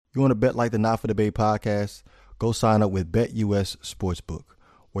You want to bet like the Not for the Bay podcast? Go sign up with BetUS Sportsbook,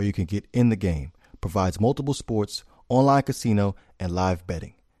 where you can get in the game. Provides multiple sports, online casino, and live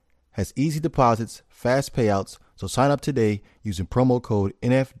betting. Has easy deposits, fast payouts, so sign up today using promo code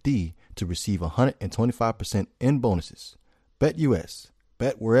NFD to receive 125% in bonuses. BetUS.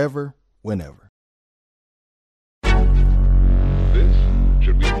 Bet wherever, whenever. This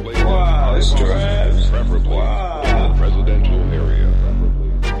should be played Wow, this drives. preferably Wow. in the presidential area.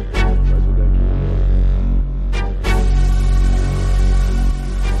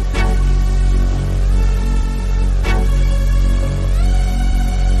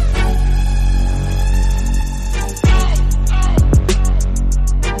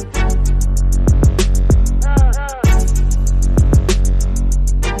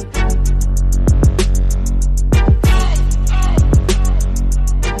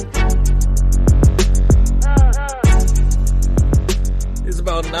 It's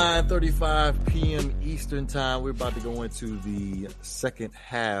about 9:35 p.m. Eastern time. We're about to go into the second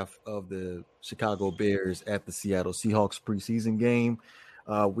half of the Chicago Bears at the Seattle Seahawks preseason game.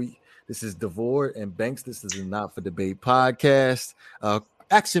 This is DeVore and Banks. This is a Not for Debate podcast.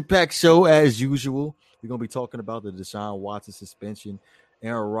 Action-packed show as usual. We're going to be talking about the Deshaun Watson suspension,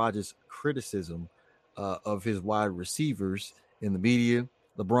 Aaron Rodgers' criticism of his wide receivers in the media,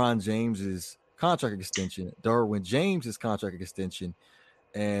 LeBron James's contract extension, Derwin James's contract extension,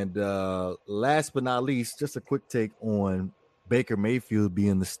 and last but not least, just a quick take on Baker Mayfield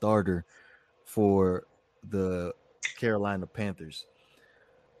being the starter for the Carolina Panthers.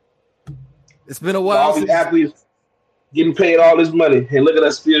 It's been a while. All these athletes getting paid all this money, and look at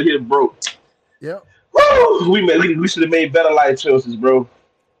us still here broke. Yep. Woo! We should have made better life choices, bro.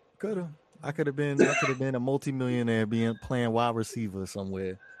 Could have. I could have been a multimillionaire playing wide receiver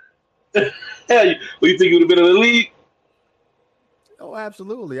somewhere. Hell, you think you would have been in the league? Oh,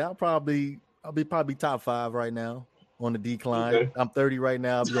 absolutely. I'll be probably top 5 right now on the decline. Okay. I'm 30 right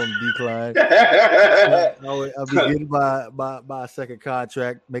now. I'll be on the decline. I'll be getting by a second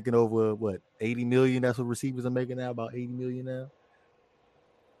contract, making over what, 80 million. That's what receivers are making now, about 80 million now.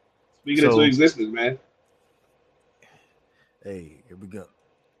 Speaking into existence, man. Hey, here we go.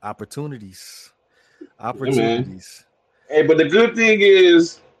 Opportunities. Hey, but the good thing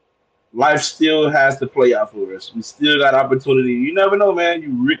is, life still has to play out for us. We still got opportunity. You never know, man.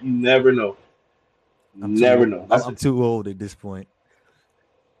 You never know. I'm too old at this point.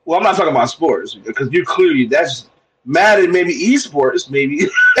 Well, I'm not talking about sports because you're clearly that's Madden, maybe esports, maybe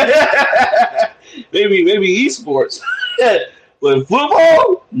maybe esports. But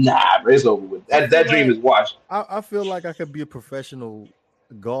football, nah, bro, it's over with. That dream is washed. I feel like I could be a professional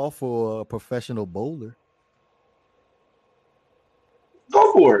golfer or a professional bowler.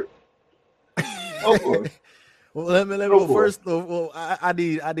 Go for it. Go for it. Well, let me go first. Well, I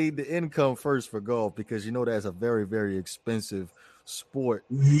need the income first for golf because you know that's a very, very expensive sport.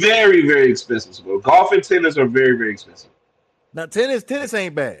 Very, very expensive. Bro. Golf and tennis are very, very expensive. Now tennis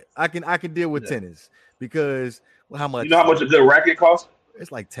ain't bad. I can deal with tennis because how much? You know how much a good racket costs?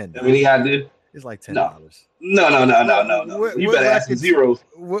 It's like $10. Any idea? It's like $10. No. You better ask some zeros.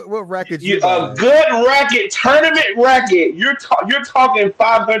 What racket? A good racket, tournament racket. You're talking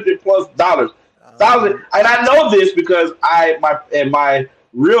 $500+. And I know this because my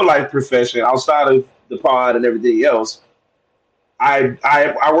real life profession outside of the pod and everything else, I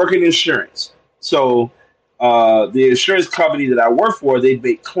work in insurance. So the insurance company that I work for, they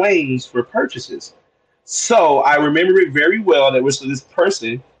make claims for purchases. So I remember it very well. There was this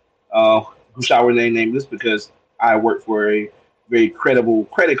person who shall remain nameless because I work for a very credible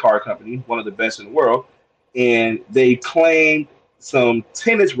credit card company, one of the best in the world, and they claimed some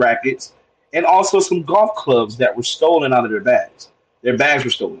tennis rackets and also some golf clubs that were stolen out of their bags. Their bags were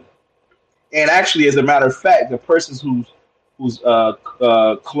stolen. And actually, as a matter of fact, the persons whose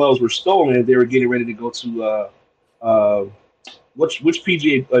clubs were stolen, they were getting ready to go to which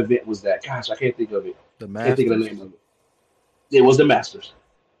PGA event was that? Gosh, I can't think of it. The Masters. I can't think of the name of it. It was the Masters.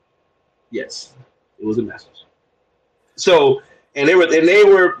 Yes, it was the Masters. So, and they were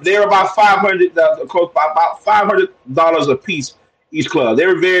about $500 a piece each club. They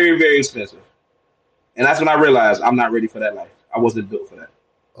were very, very expensive, and that's when I realized I'm not ready for that life. I wasn't built for that.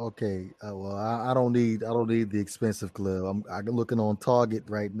 Okay, well, I don't need the expensive club. I'm looking on Target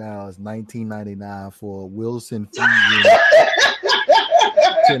right now. It's $19.99 for a Wilson Fusion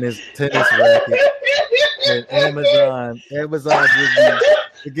tennis racket. And Amazon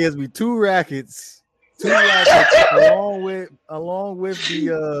gives me two rackets along with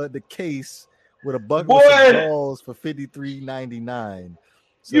the case with a bucket of balls for $53.99.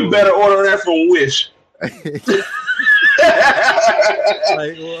 So, you better order that from Wish.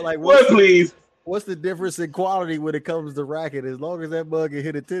 like what, please? What's the difference in quality when it comes to racket? As long as that mug can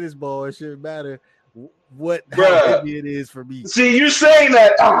hit a tennis ball, it shouldn't matter how heavy it is for me. See, you're saying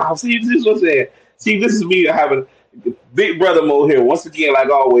that. See, this is what I'm saying. See, this is me having big brother mode here. Once again, like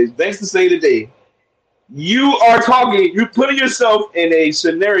always, thanks to say today. You're putting yourself in a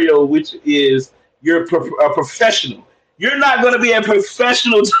scenario which is you're a professional. You're not going to be a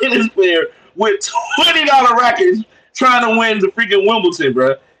professional tennis player with $20 rackets trying to win the freaking Wimbledon,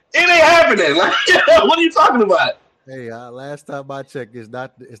 bro. It ain't happening. Like, what are you talking about? Hey, last time I checked, it's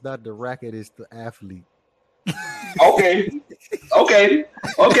not the racket, it's the athlete. Okay,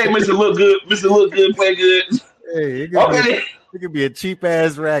 Mr. Look Good, play good. Hey, it could be a cheap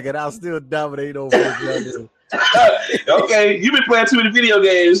ass racket. I'll still dominate over it. Okay, you've been playing too many video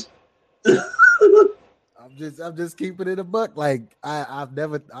games. I'm just keeping it a buck. Like I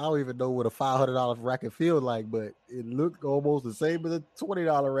don't even know what a $500 racket feels like, but it looked almost the same as a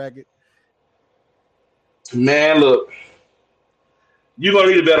 $20 racket. Man, look, you're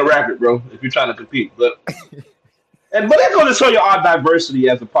gonna need a better racket, bro, if you're trying to compete. But that's gonna show you our diversity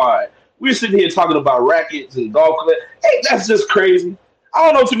as a pod. We're sitting here talking about rackets and golf clubs. Hey, that's just crazy. I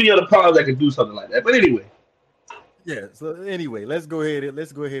don't know too many other pods that can do something like that. But anyway. Yeah. So anyway, let's go ahead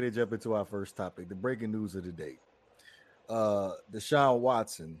and jump into our first topic, the breaking news of the day. Deshaun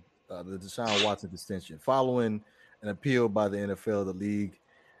Watson, the Deshaun Watson extension, following an appeal by the NFL, the league,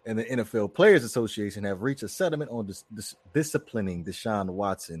 and the NFL Players Association have reached a settlement on disciplining Deshaun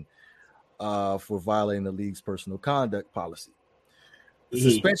Watson for violating the league's personal conduct policy. The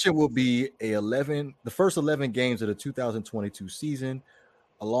suspension will be the first 11 games of the 2022 season,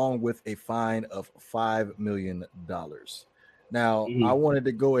 along with a fine of $5 million. Now, I wanted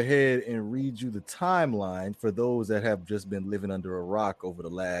to go ahead and read you the timeline for those that have just been living under a rock over the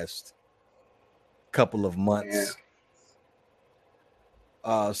last couple of months.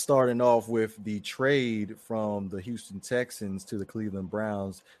 Yeah. Starting off with the trade from the Houston Texans to the Cleveland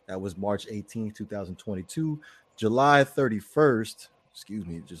Browns. That was March 18, 2022. July 31st. Excuse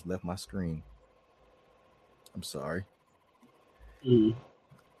me, it just left my screen. I'm sorry.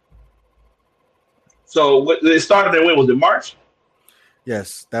 So it started in when? Was it March?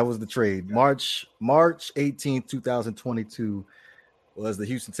 Yes, that was the trade. March 18th, 2022 was the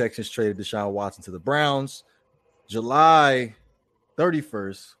Houston Texans traded Deshaun Watson to the Browns. July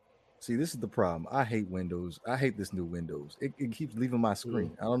 31st. See, this is the problem. I hate Windows. I hate this new Windows. It keeps leaving my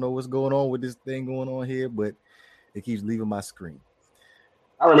screen. I don't know what's going on with this thing going on here, but it keeps leaving my screen.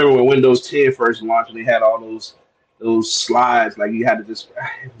 I remember when Windows 10 first launched and they had all those slides. Like you had to just,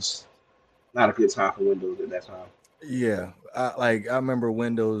 it was not a good time for Windows at that time. Yeah. I remember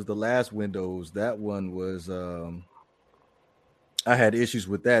Windows, the last Windows, that one was, I had issues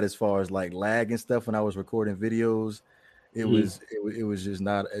with that as far as like lag and stuff when I was recording videos. It was just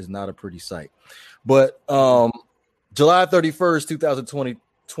not a pretty sight. But July 31st,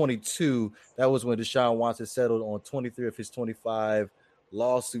 2022, that was when Deshaun Watson settled on 23 of his 25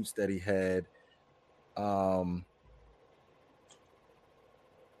 lawsuits that he had.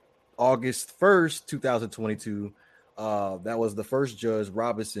 August 1st, 2022, that was the first judge,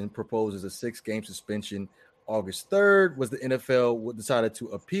 Robinson, proposes a 6-game suspension. August 3rd was the NFL decided to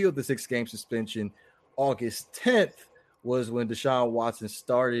appeal the 6-game suspension. August 10th was when Deshaun Watson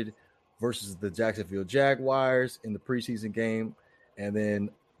started versus the Jacksonville Jaguars in the preseason game. And then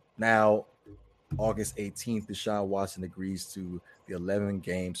now, August 18th, Deshaun Watson agrees to the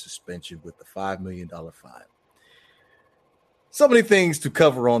 11-game suspension with the $5 million fine. So many things to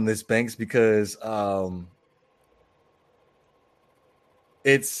cover on this, Banks, because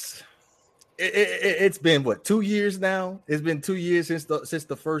it's been what, 2 years now? It's been 2 years since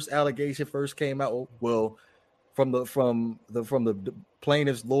the first allegation first came out. Well, from the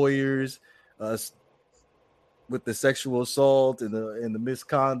plaintiff's lawyers, with the sexual assault and the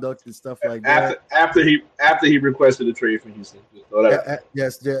misconduct and stuff like that. After he requested a trade from Houston.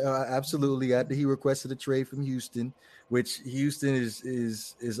 Yes, absolutely. After he requested a trade from Houston, which Houston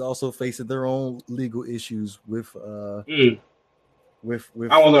is also facing their own legal issues with. I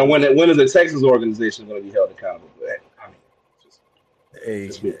don't know when is the Texas organization going to be held accountable for that?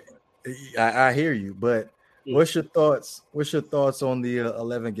 I hear you, but what's your thoughts? What's your thoughts on the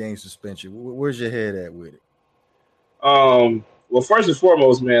 11-game suspension? Where's your head at with it? Well, first and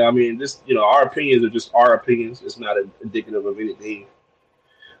foremost, man, I mean, our opinions are just our opinions. It's not indicative of anything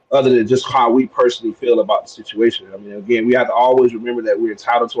other than just how we personally feel about the situation. I mean, again, we have to always remember that we're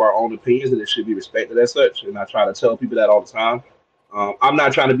entitled to our own opinions and it should be respected as such. And I try to tell people that all the time. I'm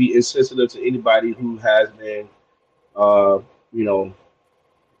not trying to be insensitive to anybody who has been,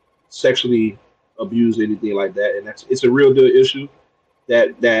 sexually abuse anything like that, and it's a real deal issue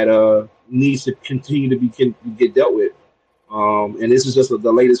that needs to continue to get dealt with. And this is just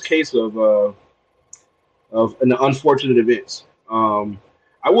the latest case of an unfortunate events.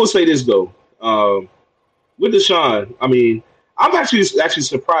 I will say this though, with Deshaun, I mean, I'm actually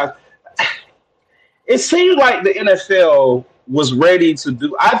surprised. It seemed like the NFL was ready to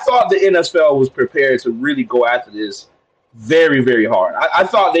do. I thought the NFL was prepared to really go after this very, very hard. I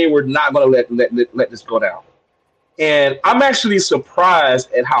thought they were not going to let this go down. And I'm actually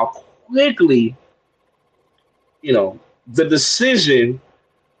surprised at how quickly, the decision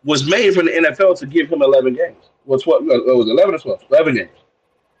was made from the NFL to give him 11 games. It was 11 or 12? 11 games.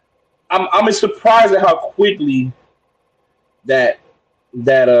 I'm surprised at how quickly that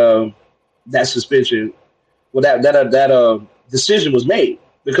suspension, that decision was made,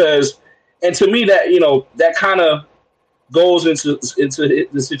 because, and to me that kind of goes into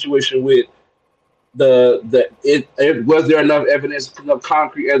the situation with was there enough evidence, enough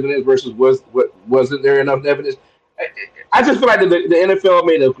concrete evidence versus wasn't there enough evidence? I just feel like the NFL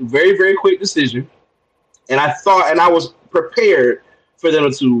made a very, very quick decision, and I was prepared for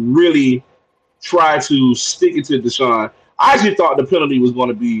them to really try to stick it to Deshaun. I actually thought the penalty was going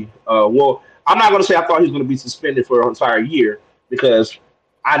to be I'm not going to say I thought he was going to be suspended for an entire year, because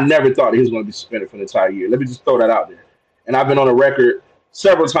I never thought he was going to be suspended for an entire year. Let me just throw that out there. And I've been on the record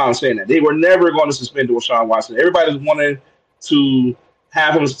several times saying that. They were never going to suspend Deshaun Watson. Everybody was wanting to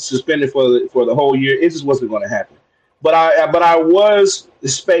have him suspended for the whole year. It just wasn't going to happen. But I was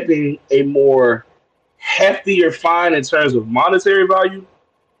expecting a more heftier fine in terms of monetary value.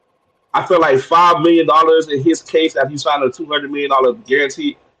 I feel like $5 million in his case after he signed a $200 million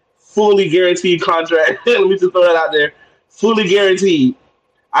fully guaranteed contract. Let me just throw that out there. Fully guaranteed.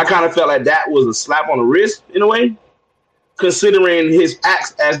 I kind of felt like that was a slap on the wrist in a way, considering his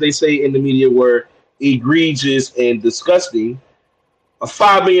acts, as they say in the media, were egregious and disgusting. A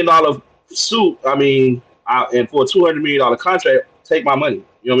 $5 million suit, I mean, and for a $200 million contract, take my money.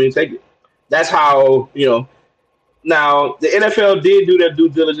 You know what I mean? Take it. That's how, Now, the NFL did do their due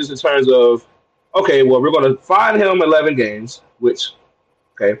diligence in terms of, okay, well, we're going to fine him 11 games, which,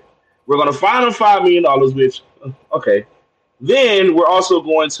 okay. We're going to fine him $5 million, which, okay. Then we're also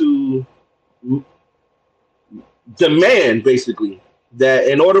going to demand, basically, that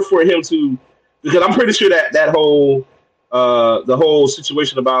in order for him to, because I'm pretty sure that whole, the whole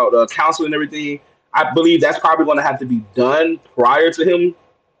situation about counsel and everything, I believe that's probably going to have to be done prior to him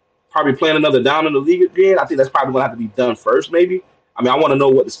probably playing another down in the league again. I think that's probably going to have to be done first, maybe. I mean, I want to know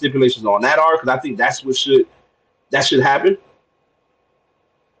what the stipulations on that are, because I think that's what should happen.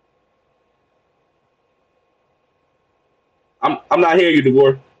 I'm not hearing you,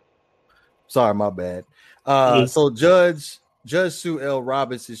 DeVore. Sorry, my bad. So Judge Sue L.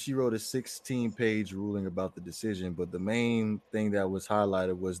 Robinson, she wrote a 16-page ruling about the decision, but the main thing that was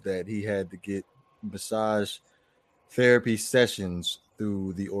highlighted was that he had to get massage therapy sessions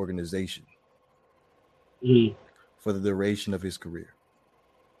through the organization for the duration of his career.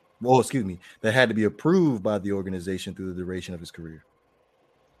 Well, excuse me, that had to be approved by the organization through the duration of his career.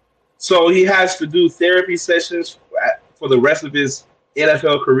 So he has to do therapy sessions for the rest of his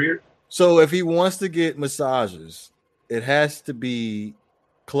NFL career? So if he wants to get massages, it has to be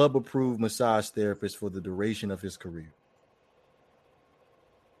club-approved massage therapist for the duration of his career.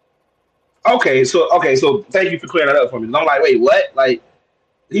 Okay, so thank you for clearing that up for me. And I'm like, wait, what? Like,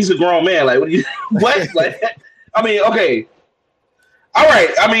 he's a grown man. Like, what? What? Like, I mean, okay, all right.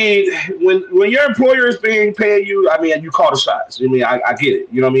 I mean, when your employer is paying you, I mean, you call the shots. I mean, I get it.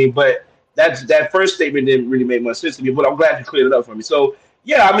 You know what I mean? But that first statement didn't really make much sense to me. But I'm glad you cleared it up for me. So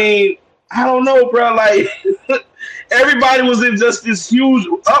yeah, I mean, I don't know, bro. Like, everybody was in just this huge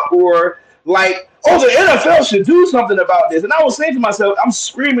uproar. Like, oh, the NFL should do something about this. And I was saying to myself, I'm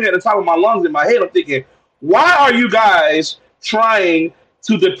screaming at the top of my lungs in my head. I'm thinking, why are you guys trying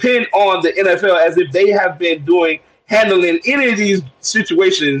to depend on the NFL as if they have been handling any of these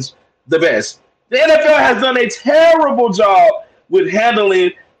situations the best? The NFL has done a terrible job with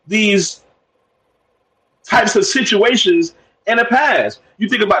handling these types of situations in the past. You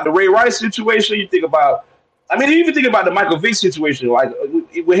think about the Ray Rice situation. You think about, I mean, you even think about the Michael Vick situation, like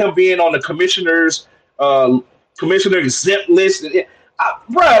with him being on the commissioner exempt list.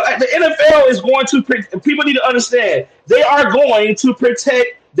 Bro, like, the NFL is going to, people need to understand, they are going to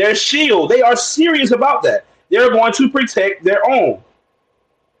protect their shield. They are serious about that. They're going to protect their own.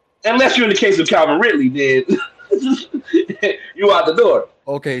 Unless you're in the case of Calvin Ridley, then you out the door.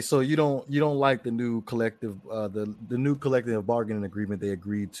 Okay, so you don't like the new collective the new collective bargaining agreement they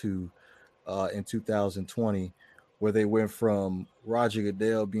agreed to in 2020, where they went from Roger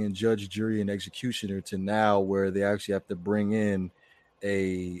Goodell being judge, jury, and executioner to now where they actually have to bring in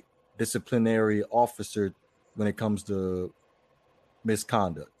a disciplinary officer when it comes to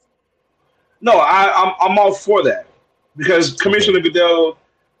misconduct. No, I'm all for that because Commissioner Goodell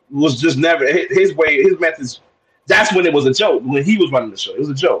was just never his way, his methods. That's when it was a joke. When he was running the show, it was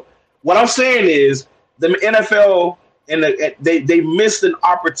a joke. What I'm saying is the NFL and they missed an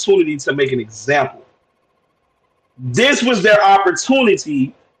opportunity to make an example. This was their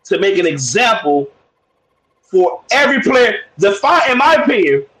opportunity to make an example for every player. In my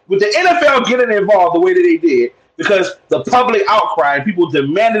opinion, with the NFL getting involved the way that they did, because the public outcry and people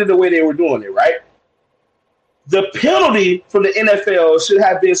demanded it the way they were doing it, right? The penalty from the NFL should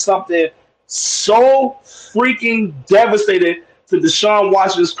have been something so freaking devastating to Deshaun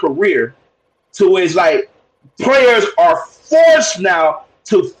Watson's career, to where it's like players are forced now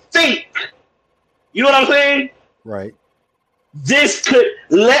to think. You know what I'm saying? Right. This could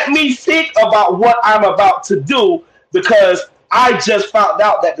let me think about what I'm about to do because I just found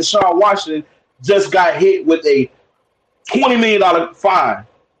out that Deshaun Watson just got hit with a $20 million fine.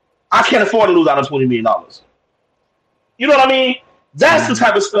 I can't afford to lose out of $20 million. You know what I mean? That's the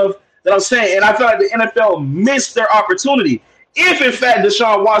type of stuff that I'm saying. And I feel like the NFL missed their opportunity. If, in fact,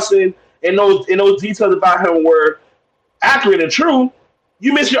 Deshaun Watson and those details about him were accurate and true,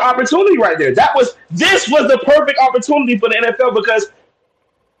 you missed your opportunity right there. This was the perfect opportunity for the NFL because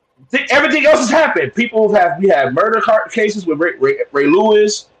everything else has happened. We had murder cases with Ray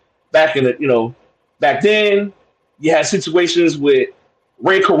Lewis back back then. You had situations with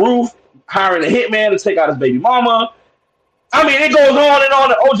Ray Caruth hiring a hitman to take out his baby mama. I mean, it goes on and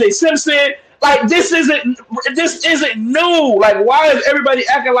on. O.J. Simpson, like this isn't new. Like, why is everybody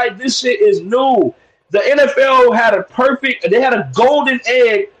acting like this shit is new? The NFL had a golden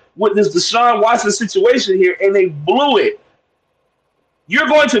egg with this Deshaun Watson situation here, and they blew it. You're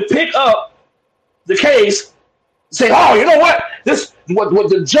going to pick up the case, say, oh, you know what? What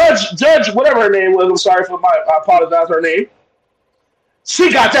the judge, whatever her name was, I'm sorry I apologize for her name.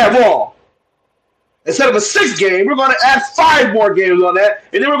 She got that wrong. Instead of a 6 game, we're going to add 5 more games on that,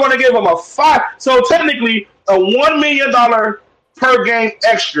 and then we're going to give them a 5. So technically, a $1 million per game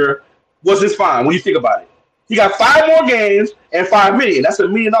extra was his fine when you think about it. He got 5 more games and $5 million. That's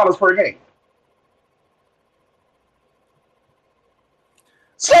 $1 million per game.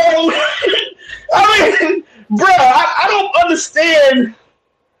 So, I mean, bro, I don't understand.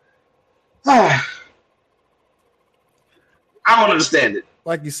 I don't understand it.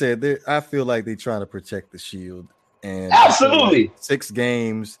 Like you said, I feel like they're trying to protect the shield. And absolutely, like 6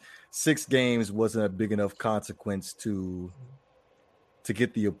 games wasn't a big enough consequence to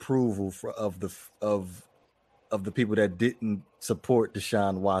get the approval of the people that didn't support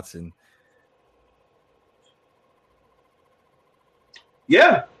Deshaun Watson.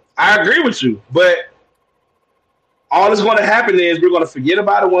 Yeah, I agree with you. But all that's going to happen is we're going to forget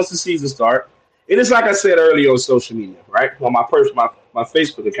about it once the season starts. It is like I said earlier on social media, right? On my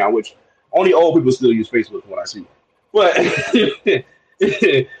Facebook account, which only old people still use Facebook when I see. But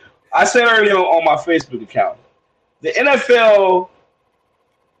I said earlier on my Facebook account, the NFL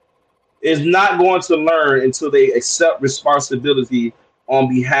is not going to learn until they accept responsibility on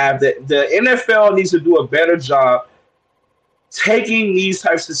behalf that the NFL needs to do a better job taking these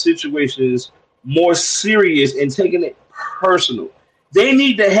types of situations more serious and taking it personal. They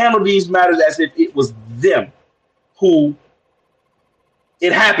need to handle these matters as if it was them who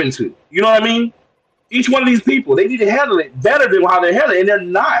it happened to. You know what I mean? Each one of these people, they need to handle it better than how they're handling it, and they're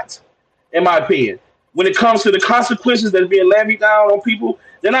not, in my opinion. When it comes to the consequences that are being levied down on people,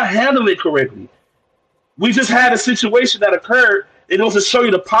 they're not handling it correctly. We just had a situation that occurred. It goes to show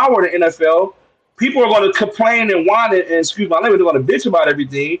you the power of the NFL. People are going to complain and whine and excuse my language, they're going to bitch about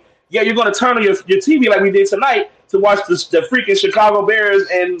everything. Yeah, you're going to turn on your TV like we did tonight to watch the freaking Chicago Bears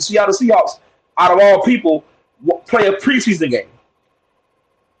and Seattle Seahawks, out of all people, play a preseason game.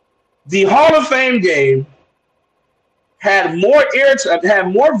 The Hall of Fame game had more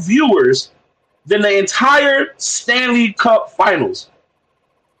had more viewers than the entire Stanley Cup Finals.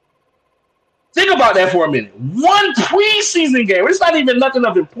 Think about that for a minute. One preseason game, it's not even nothing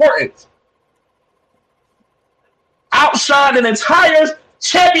of importance, outshined an entire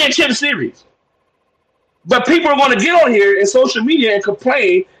championship series. But people are going to get on here in social media and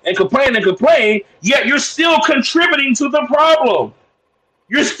complain and complain and complain, yet you're still contributing to the problem.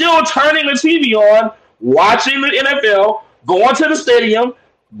 You're still turning the TV on, watching the NFL, going to the stadium,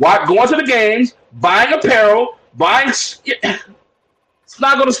 going to the games, buying apparel, It's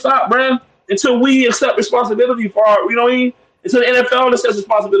not going to stop, man, until we accept responsibility for our, you know what I mean? Until the NFL accepts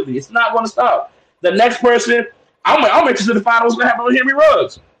responsibility. It's not going to stop. The next person I'm interested to find out what's going to happen with Henry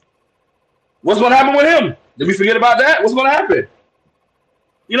Ruggs. What's going to happen with him? Did we forget about that? What's going to happen?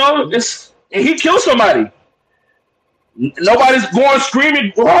 You know, and he killed somebody. Nobody's going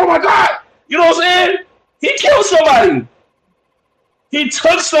screaming, oh my God. You know what I'm saying? He killed somebody. He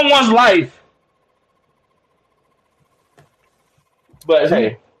took someone's life. But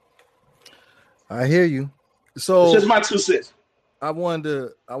hey. I hear you. So it's just my 2 cents. I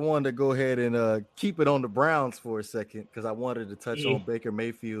wanted to go ahead and keep it on the Browns for a second because I wanted to touch on Baker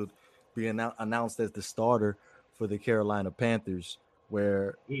Mayfield being announced as the starter for the Carolina Panthers,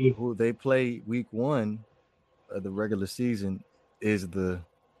 where who they play week 1 of the regular season is the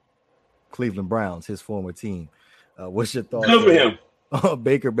Cleveland Browns, his former team. What's your thoughts Good for him. on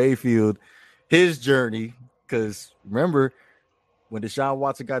Baker Mayfield, his journey? Because remember, when Deshaun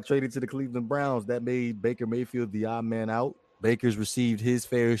Watson got traded to the Cleveland Browns, that made Baker Mayfield the odd man out. Baker's received his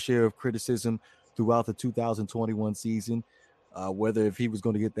fair share of criticism throughout the 2021 season, whether if he was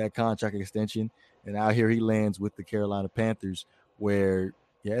going to get that contract extension. And out here he lands with the Carolina Panthers, where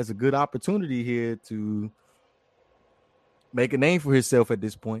he has a good opportunity here to make a name for himself at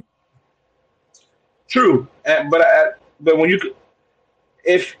this point. True, but when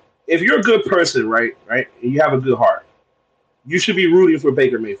if you're a good person, right, and you have a good heart, you should be rooting for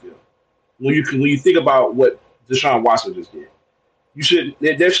Baker Mayfield. When you think about what Deshaun Watson just did, you should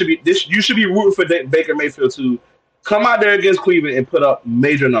be rooting for Baker Mayfield to come out there against Cleveland and put up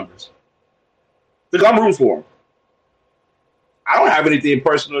major numbers. Because I'm rooting for him. I don't have anything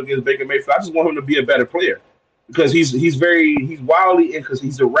personal against Baker Mayfield. I just want him to be a better player because he's wildly because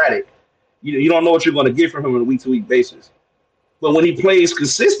he's erratic. You don't know what you're going to get from him on a week-to-week basis. But when he plays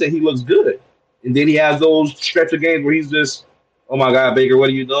consistent, he looks good. And then he has those stretch of games where he's just, oh my God, Baker, what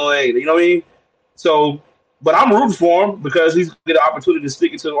are you doing? You know what I mean? So, but I'm rooting for him because he's going to get an opportunity to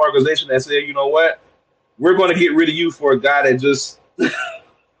stick into an organization that said, you know what, we're going to get rid of you for a guy that just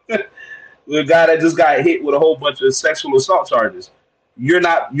got hit with a whole bunch of sexual assault charges. You're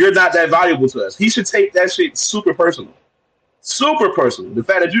not that valuable to us. He should take that shit super personal. Super personal. The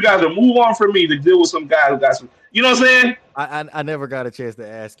fact that you guys will move on from me to deal with some guy who got some, you know what I'm saying? I never got a chance to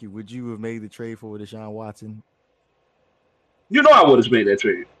ask you, would you have made the trade for Deshaun Watson? You know I would have made that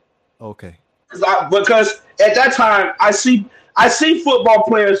trade. Okay. Because at that time I see football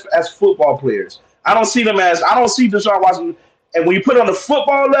players as football players. I don't see Deshaun Watson. And when you put it on the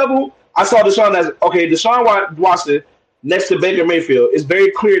football level, I saw Deshaun as Deshaun Watson next to Baker Mayfield. It's very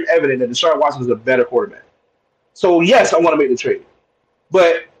clear and evident that Deshaun Watson is a better quarterback. So yes, I want to make the trade.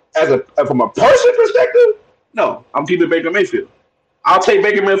 But from a person perspective, no, I'm keeping Baker Mayfield. I'll take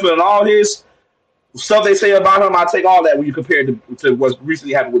Baker Mayfield and all his stuff they say about him. I'll take all that when you compare it to what's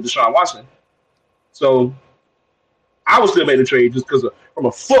recently happened with Deshaun Watson. So I would still make the trade just because from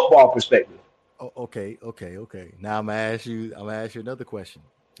a football perspective. Oh, okay. Now I'm gonna ask you another question.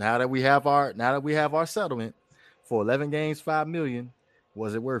 Now that we have our settlement for 11 games, $5 million,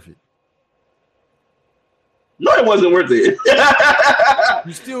 was it worth it? No, it wasn't worth it.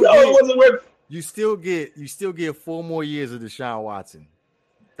 It wasn't worth it. You still get 4 more years of Deshaun Watson.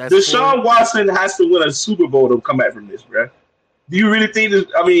 Deshaun Watson has to win a Super Bowl to come back from this, bro. Do you really think this?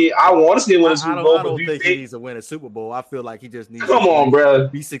 I mean, I want to see him win a Super Bowl. I don't think he needs to win a Super Bowl. I feel like he just needs to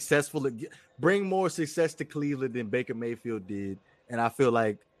be successful, bring more success to Cleveland than Baker Mayfield did. And I feel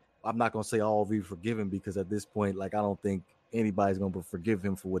like I'm not going to say all of you forgive him because at this point, like, I don't think anybody's going to forgive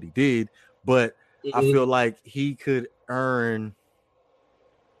him for what he did. But I feel like he could earn,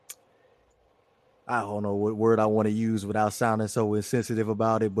 I don't know what word I want to use without sounding so insensitive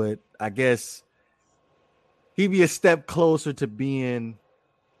about it, but I guess he'd be a step closer to being,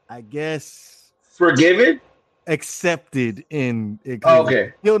 I guess, forgiven, accepted in.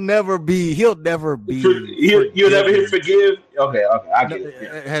 Okay, he'll never be. You'll never hear forgive. Okay, I get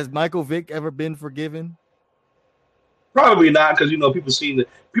it. Has Michael Vick ever been forgiven? Probably not, because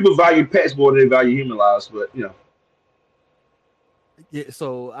people value pets more than they value human lives. But yeah.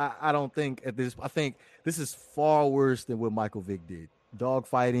 So I don't think at this. I think this is far worse than what Michael Vick did. Dog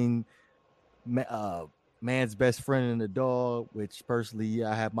fighting, man's best friend and a dog. Which personally,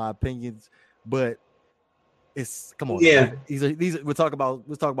 I have my opinions, but it's come on. Yeah. We're talking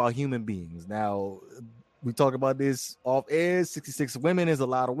about human beings. Now we talk about this off air. 66 women is a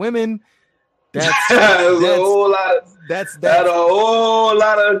lot of women. That's a whole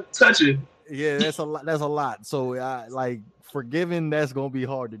lot of touching. Yeah, that's a lot. So like forgiving, that's gonna be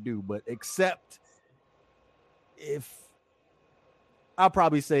hard to do. But except if I'll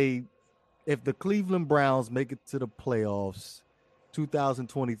probably say if the Cleveland Browns make it to the playoffs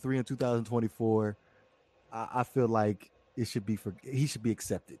 2023 and 2024, I feel like it should be he should be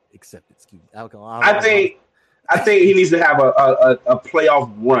accepted. Excuse me. I think he needs to have a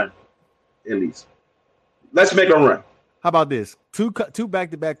playoff run at least. Let's make a run. How about this? Two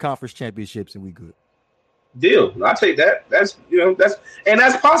back-to-back conference championships, and we good. Deal. I'll take that. That's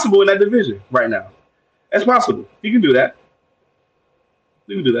possible in that division right now. That's possible. You can do that.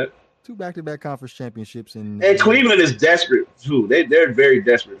 You can do that. 2 back-to-back conference championships, and Cleveland is desperate too. They're very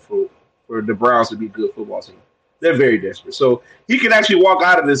desperate for the Browns to be a good football team. They're very desperate. So he can actually walk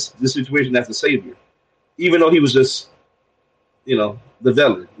out of this situation as a savior, even though he was just, the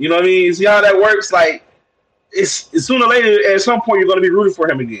villain. You know what I mean? See how that works? Like, it's sooner or later, at some point, you're going to be rooting for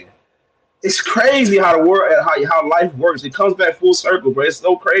him again. It's crazy how how life works. It comes back full circle, bro. It's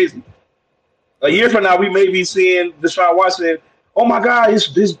so crazy. A year from now, we may be seeing Deshaun Watson. Oh my God, he has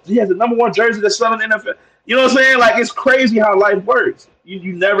the number 1 jersey that's selling in the NFL. You know what I'm saying? Like, it's crazy how life works.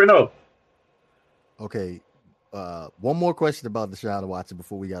 You never know. Okay. One more question about Deshaun Watson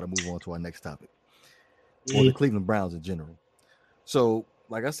before we got to move on to our next topic. Or the Cleveland Browns in general. So,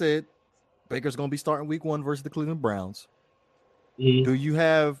 like I said, Baker's going to be starting week 1 versus the Cleveland Browns. Mm-hmm. Do you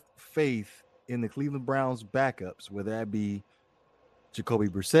have faith in the Cleveland Browns backups, whether that be Jacoby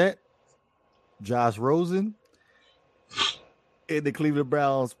Brissett, Josh Rosen, and the Cleveland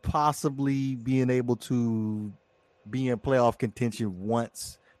Browns possibly being able to be in playoff contention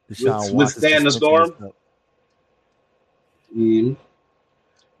once Deshaun Watson withstand the storm? Mm-hmm.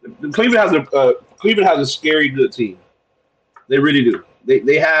 Cleveland has a scary good team. They really do.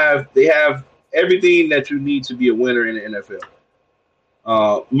 They have everything that you need to be a winner in the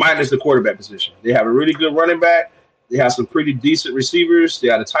NFL. Minus the quarterback position. They have a really good running back. They have some pretty decent receivers. They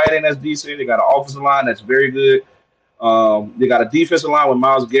got a tight end that's decent. They got an offensive line that's very good. They got a defensive line with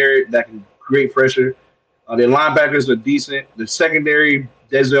Myles Garrett that can create pressure. Their linebackers are decent. The secondary,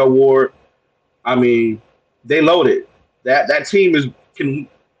 Denzel Ward. I mean, they loaded. That team can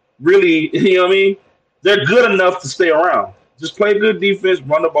really, you know what I mean? They're good enough to stay around. Just play good defense,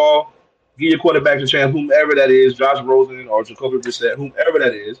 run the ball, give your quarterback a chance, whomever that is, Josh Rosen or Jacoby Brissett, whomever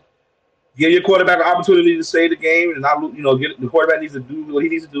that is. Give your quarterback an opportunity to save the game and not, the quarterback needs to do what he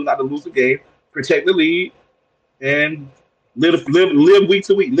needs to do, not to lose the game, protect the lead, and live week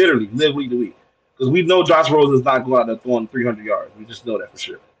to week. Literally, live week to week. Because we know Josh Rosen is not going out there throwing 300 yards. We just know that for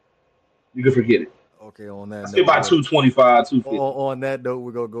sure. You can forget it. Okay, on that note, about 225, 250. On that note,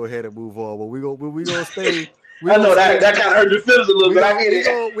 we're gonna go ahead and move on. But we're gonna stay. I know that kind of hurt your feelings a little bit. I get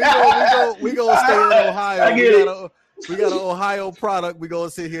it. We gonna stay in Ohio. I get it. We got an Ohio product. We're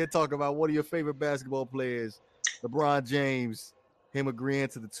gonna sit here and talk about one of your favorite basketball players, LeBron James. Him agreeing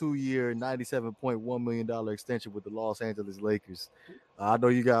to the 2-year, $97.1 million extension with the Los Angeles Lakers. I know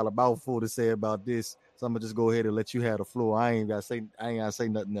you got a mouthful to say about this, so I'm gonna just go ahead and let you have the floor. I ain't gotta say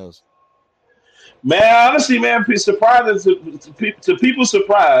nothing else. Man, honestly, man, surprising to people's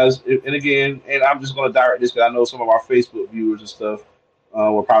surprise, and again, and I'm just going to direct this because I know some of our Facebook viewers and stuff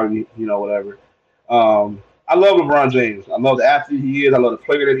will probably, whatever. I love LeBron James. I love the athlete he is. I love the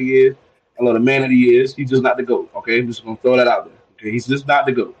player that he is. I love the man that he is. He's just not the GOAT, okay? I'm just going to throw that out there, okay? He's just not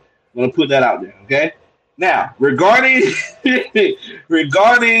the GOAT. I'm going to put that out there, okay? Now, regarding the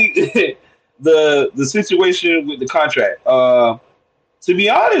situation with the contract, to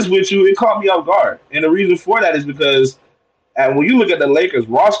be honest with you, it caught me off guard. And the reason for that is because when you look at the Lakers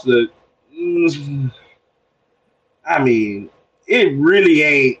roster, I mean, it really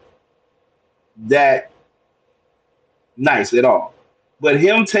ain't that nice at all. But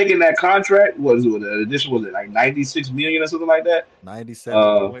him taking that contract, the addition was it like $96 million or something like that?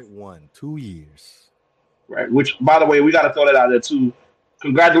 97.1, 2 years. Right, which, by the way, we got to throw that out there too.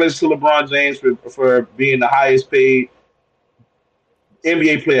 Congratulations to LeBron James for being the highest paid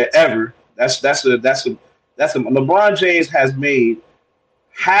NBA player ever. That's LeBron James has made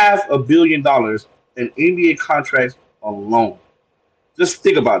 $500 million in NBA contracts alone. Just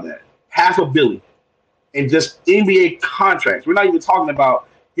think about that. $500 million in just NBA contracts. We're not even talking about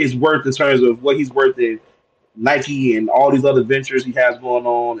his worth in terms of what he's worth in Nike and all these other ventures he has going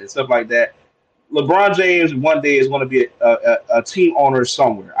on and stuff like that. LeBron James one day is going to be a team owner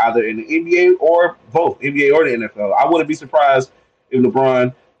somewhere, either in the NBA or both, NBA or the NFL. I wouldn't be surprised if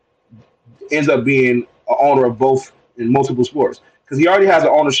LeBron ends up being an owner of both in multiple sports, because he already has an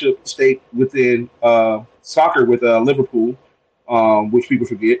ownership stake within soccer with Liverpool, which people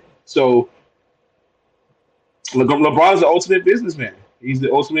forget. So LeBron's the ultimate businessman. He's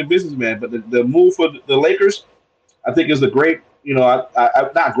the ultimate businessman. But the move for the Lakers, I think, is a great.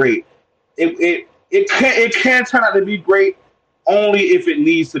 Not great. It can turn out to be great only if it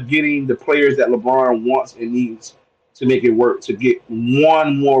leads to getting the players that LeBron wants and needs to make it work, to get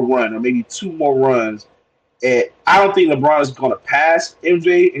one more run or maybe 2 more runs. And I don't think LeBron is going to pass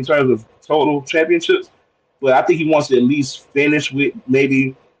MJ in terms of total championships. but I think he wants to at least finish with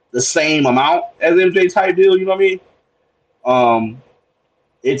maybe the same amount as MJ type deal. You know what I mean?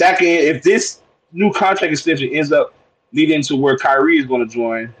 If this new contract extension ends up leading to where Kyrie is going to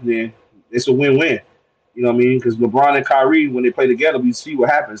join, then it's a win-win. You know what I mean? Because LeBron and Kyrie, when they play together, we see what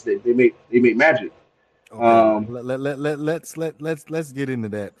happens. They make magic. Okay. Let's get into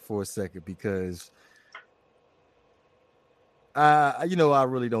that for a second because I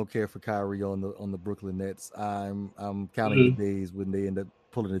really don't care for Kyrie on the Brooklyn Nets. I'm counting the days when they end up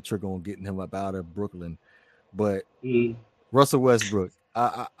pulling the trigger on getting him up out of Brooklyn. But Russell Westbrook,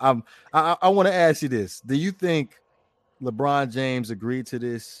 I want to ask you this: do you think LeBron James agreed to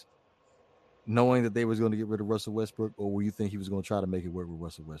this knowing that they was going to get rid of Russell Westbrook, or will you think he was going to try to make it work with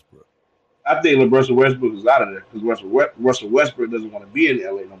Russell Westbrook? I think Russell Westbrook is out of there because Russell Westbrook doesn't want to be in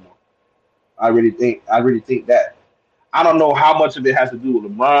LA no more. I really think that. I don't know how much of it has to do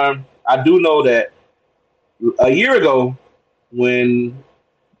with LeBron. I do know that a year ago, when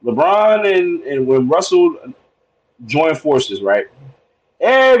LeBron and when Russell joined forces, right?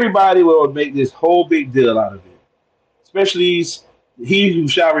 Everybody will make this whole big deal out of it. Especially he who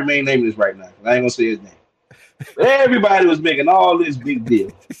shall remain nameless right now. I ain't gonna say his name. But everybody was making all this big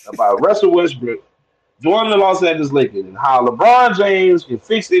deal about Russell Westbrook joining the Los Angeles Lakers and how LeBron James can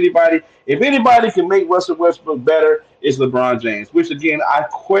fix anybody. If anybody can make Russell Westbrook better, it's LeBron James. Which again, I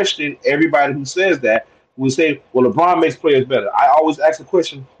question everybody who says that. Who say, "Well, LeBron makes players better." I always ask the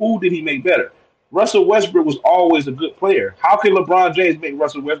question, who did he make better? Russell Westbrook was always a good player. How can LeBron James make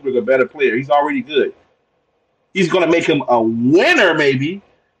Russell Westbrook a better player? He's already good. He's going to make him a winner, maybe,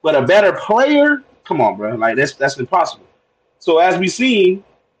 but a better player? Come on, bro. Like that's impossible. So as we seen,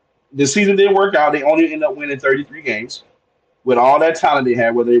 the season didn't work out. They only ended up winning 33 games with all that talent they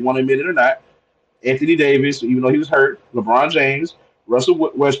had, whether they want to admit it or not. Anthony Davis, even though he was hurt, LeBron James,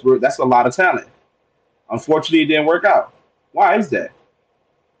 Russell Westbrook, that's a lot of talent. Unfortunately, it didn't work out. Why is that?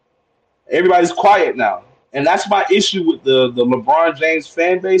 Everybody's quiet now. And that's my issue with the LeBron James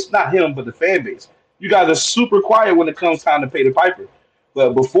fan base. Not him, but the fan base. You guys are super quiet when it comes time to pay the piper.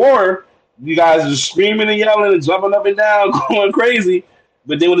 But before, you guys are screaming and yelling and jumping up and down, going crazy.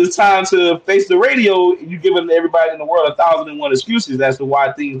 But then when it's time to face the radio, you're giving everybody in the world 1,001 excuses as to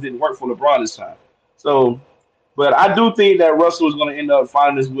why things didn't work for LeBron this time. So, but I do think that Russell is going to end up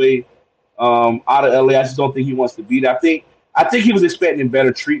finding his way out of LA. I just don't think he wants to be there. I think he was expecting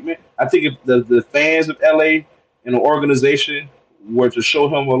better treatment. I think if the fans of LA and the organization were to show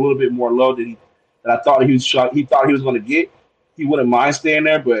him a little bit more love that I thought he thought he was going to get, he wouldn't mind staying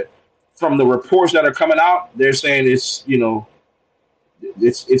there. But from the reports that are coming out, they're saying it's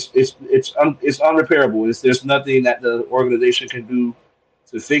unrepairable. There's nothing that the organization can do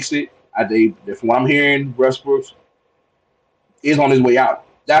to fix it. From what I'm hearing, Westbrook is on his way out.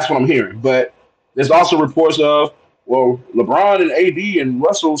 That's what I'm hearing. But there's also reports of, well, LeBron and AD and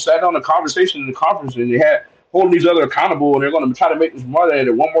Russell sat down a conversation in the conference and they had holding each other accountable and they're going to try to make this run at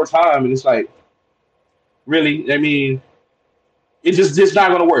it one more time. And it's like, really? I mean, it's just not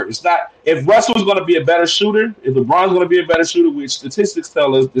going to work. It's not. If Russell's going to be a better shooter, if LeBron's going to be a better shooter, which statistics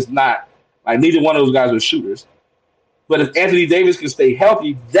tell us it's not, like neither one of those guys are shooters. But if Anthony Davis can stay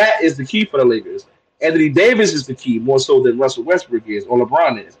healthy, that is the key for the Lakers. Anthony Davis is the key more so than Russell Westbrook is or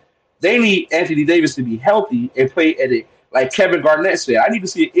LeBron is. They need Anthony Davis to be healthy and play at it like Kevin Garnett said. I need to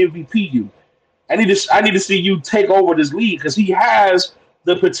see an MVP you. I need to see you take over this league because he has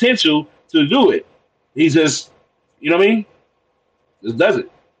the potential to do it. He just, you know what I mean? Just does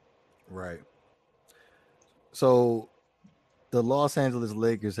it. Right. So the Los Angeles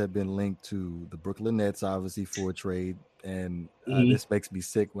Lakers have been linked to the Brooklyn Nets, obviously, for a trade. And this makes me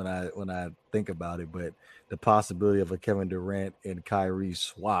sick when I think about it. But the possibility of a Kevin Durant and Kyrie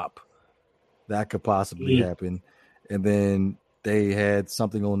swap, that could possibly happen. And then they had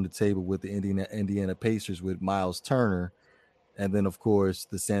something on the table with the Indiana Pacers with Miles Turner. And then, of course,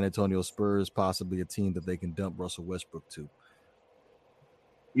 the San Antonio Spurs, possibly a team that they can dump Russell Westbrook to.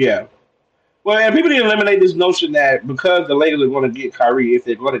 Yeah. Well, and people need to eliminate this notion that because the Lakers are going to get Kyrie, if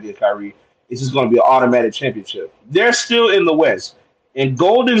they're going to get Kyrie, it's just going to be an automatic championship. They're still in the West. And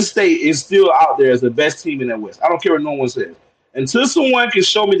Golden State is still out there as the best team in that West. I don't care what no one says. Until someone can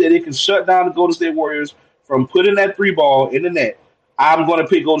show me that they can shut down the Golden State Warriors from putting that three ball in the net, I'm going to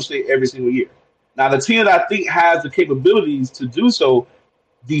pick Golden State every single year. Now, the team that I think has the capabilities to do so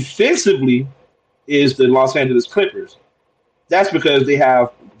defensively is the Los Angeles Clippers. That's because they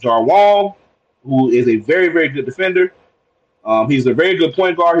have Jar Wall, who is a very, very good defender. He's a very good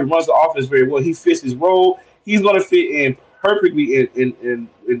point guard. He runs the offense very well. He fits his role. He's going to fit in perfectly in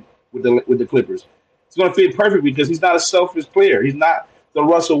with the Clippers. He's going to fit perfectly because he's not a selfish player. He's not the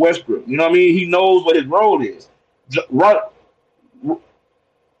Russell Westbrook. You know what I mean? He knows what his role is.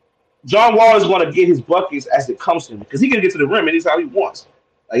 John Wall is going to get his buckets as it comes to him because he can get to the rim anytime he wants.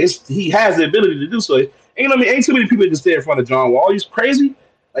 Like he has the ability to do so. Ain't too many people that can stay in front of John Wall. He's crazy.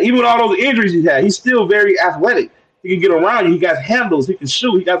 Like, even with all those injuries he's had, he's still very athletic. He can get around you. He got handles. He can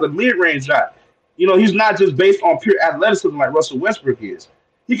shoot. He got a mid-range shot. He's not just based on pure athleticism like Russell Westbrook is.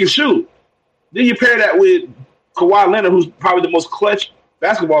 He can shoot. Then you pair that with Kawhi Leonard, who's probably the most clutch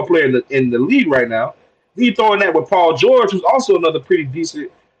basketball player in the league right now. He throwing that with Paul George, who's also another pretty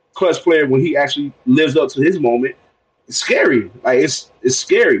decent clutch player when he actually lives up to his moment. It's scary. Like it's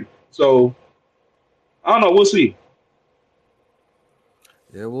scary. So I don't know. We'll see.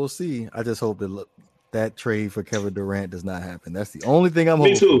 Yeah, we'll see. I just hope that trade for Kevin Durant does not happen. That's the only thing I'm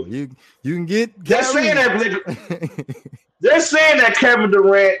hoping for. You can get. They're saying that Kevin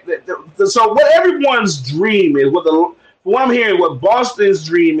Durant. So what everyone's dream is, what I'm hearing, what Boston's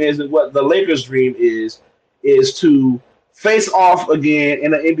dream is, and what the Lakers' dream is to face off again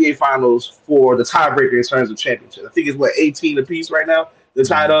in the NBA Finals for the tiebreaker in terms of championship. I think it's 18 apiece right now. They're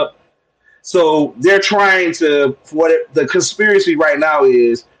tied up. So they're trying to. The conspiracy right now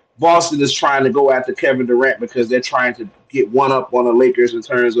is Boston is trying to go after Kevin Durant because they're trying to get one up on the Lakers in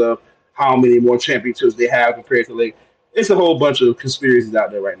terms of how many more championships they have compared to the Lakers. It's a whole bunch of conspiracies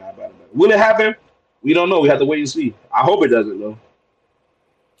out there right now about it. Will it happen? We don't know. We have to wait and see. I hope it doesn't, though.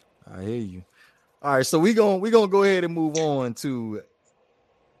 I hear you. All right, so we're gonna go ahead and move on to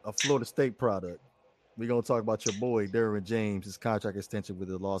a Florida State product. We're gonna talk about your boy Derwin James, his contract extension with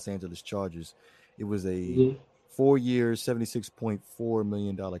the Los Angeles Chargers. It was a 4-year, $76.4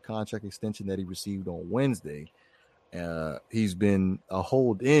 million contract extension that he received on Wednesday. He's been a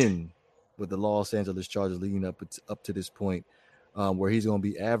hold-in with the Los Angeles Chargers leading up to this point, where he's going to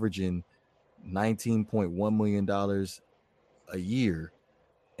be averaging $19.1 million a year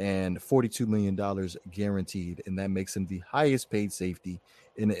and $42 million guaranteed, and that makes him the highest paid safety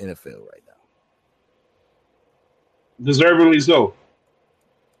in the NFL right now. Deservedly so.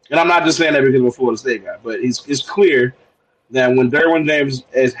 And I'm not just saying that because I'm a Florida State guy, but it's clear that when Derwin James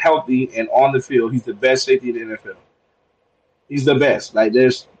is healthy and on the field, he's the best safety in the NFL. He's the best. Like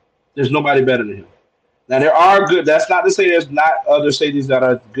there's nobody better than him. Now there are good. That's not to say there's not other safeties that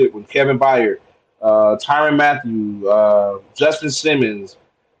are good. With Kevin Byard, Tyrann Mathieu, Justin Simmons,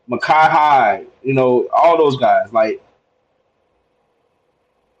 Micah Hyde, all those guys. Like,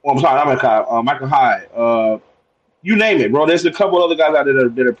 I'm sorry, not Micah, Michael Hyde. You name it, bro. There's a couple other guys out there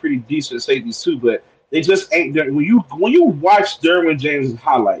that are pretty decent safeties too, but they just ain't. When you watch Derwin James'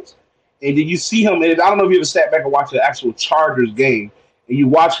 highlights, and then you see him, and I don't know if you ever sat back and watched the actual Chargers game, and you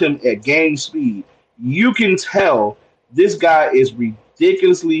watch him at game speed, you can tell this guy is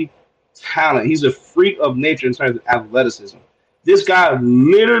ridiculously talented. He's a freak of nature in terms of athleticism. This guy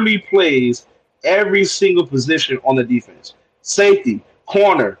literally plays every single position on the defense: safety,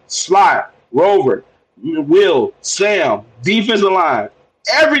 corner, slot, rover, Will, Sam, defensive line,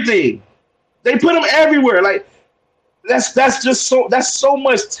 everything. They put him everywhere. Like that's so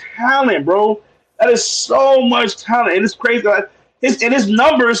much talent, bro. That is so much talent, and it's crazy. Like, his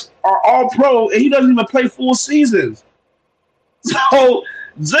numbers are all pro, and he doesn't even play full seasons. So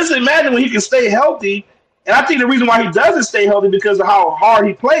just imagine when he can stay healthy. And I think the reason why he doesn't stay healthy because of how hard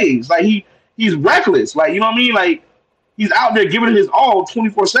he plays. Like he's reckless. Like, you know what I mean? Like he's out there giving it his all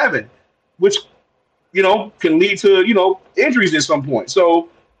 24/7, which can lead to injuries at some point. So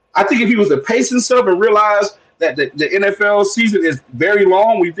I think if he was to pace himself and realize that the NFL season is very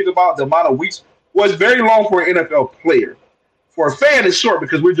long, when you think about the amount of weeks, it's very long for an NFL player. For a fan, it's short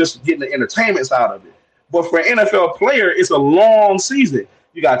because we're just getting the entertainment side of it. But for an NFL player, it's a long season.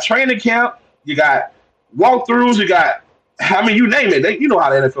 You got training camp, you got walkthroughs, you name it. You know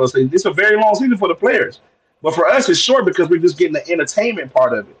how the NFL is. It's a very long season for the players. But for us, it's short because we're just getting the entertainment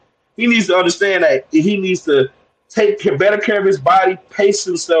part of it. He needs to understand that he needs to take better care of his body, pace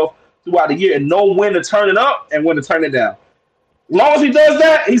himself throughout the year, and know when to turn it up and when to turn it down. As long as he does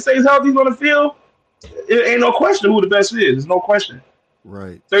that, he stays healthy on the field, it ain't no question who the best is. There's no question.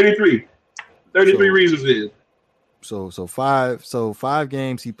 Right. 33 reasons is. So five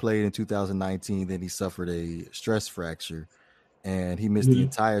games he played in 2019. Then he suffered a stress fracture, and he missed the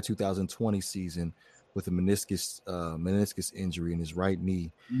entire 2020 season with a meniscus injury in his right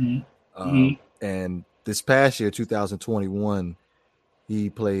knee. And this past year, 2021, he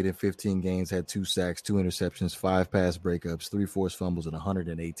played in 15 games, had 2 sacks, 2 interceptions, 5 pass breakups, 3 forced fumbles, and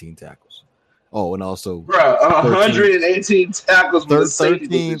 118 tackles. Oh, and also 118 tackles.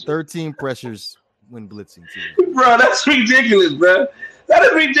 13 pressures when blitzing too. Bro, that's ridiculous, bro. That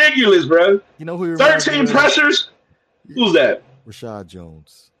is ridiculous, bro. You know who? 13 pressures. Who's that? Rashad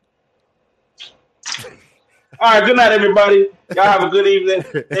Jones. All right, good night, everybody. Y'all have a good evening.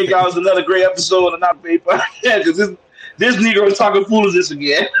 Thank y'all. It's another great episode of Not Paid Podcast because this Negro is talking foolishness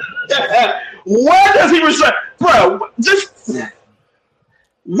again. Where does he reside? Bro,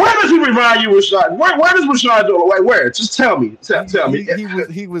 where does he remind you of Rashad? Where does Rashad go? Like, where? Just tell me. Tell me.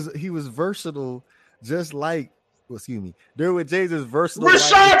 He was versatile, just like. Well, excuse me. Derwin James is versatile.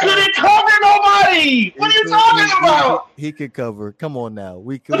 Rashad couldn't cover nobody. What are you talking about? He could cover. Come on now.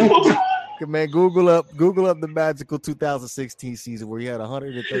 We could. Man, Google up the magical 2016 season where he had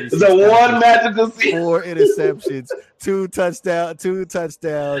 136. The one magical season. 4 interceptions, 2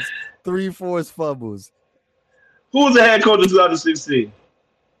 touchdowns, 3 forced fumbles. Who was the head coach in 2016?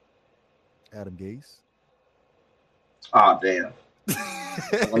 Adam Gase. Oh damn.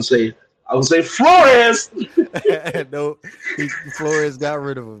 I was gonna say Flores. No, Flores got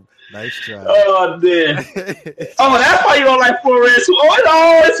rid of him. Nice try. Oh damn. Oh, that's why you don't like Flores. It's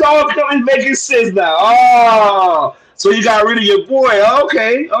all coming making sense now. Oh, so you got rid of your boy.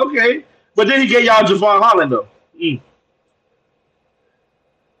 Okay. But then he gave y'all Javon Holland though.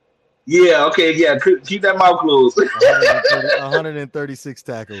 Yeah, okay, yeah. Keep that mouth closed. 136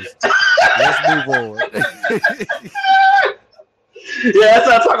 tackles. Let's move on. Yeah, that's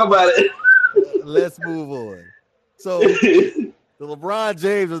how I talk about it. Let's move on. So the LeBron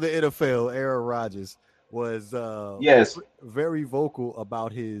James of the NFL, Aaron Rodgers, was very vocal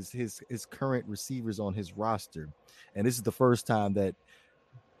about his current receivers on his roster. And this is the first time that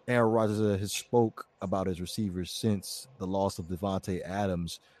Aaron Rodgers has spoke about his receivers since the loss of Devontae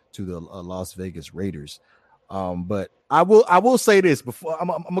Adams to the Las Vegas Raiders. But I will say this before I'm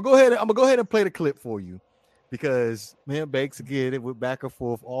gonna go ahead and play the clip for you, because man, Banks again, it went back and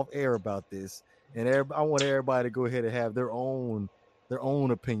forth off air about this, and I want everybody to go ahead and have their own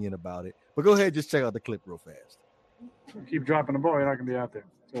opinion about it. But go ahead, just check out the clip real fast. Keep dropping the ball, you're not gonna be out there.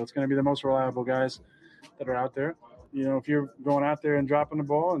 So it's gonna be the most reliable guys that are out there. You know, if you're going out there and dropping the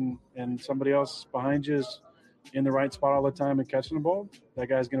ball and somebody else behind you is in the right spot all the time and catching the ball, that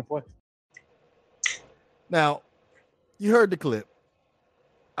guy's going to play. Now, you heard the clip.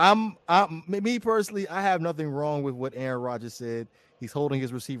 Me personally, I have nothing wrong with what Aaron Rodgers said. He's holding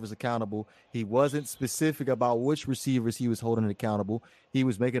his receivers accountable. He wasn't specific about which receivers he was holding accountable. He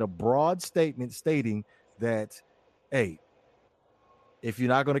was making a broad statement stating that, hey, if you're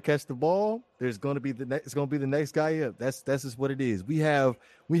not going to catch the ball, it's going to be the next guy up. That's just what it is. We have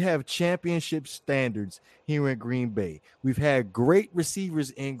championship standards here in Green Bay. We've had great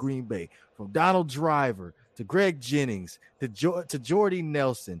receivers in Green Bay, from Donald Driver to Greg Jennings to Jordy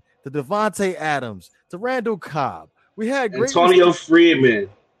Nelson to Devontae Adams to Randall Cobb. We had great Antonio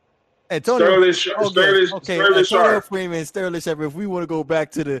Freeman. Sterling Freeman, Sterling Shepard. If we want to go back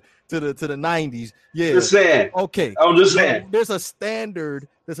to the 90s, yeah. Just saying. Okay. I'm just saying. There's a standard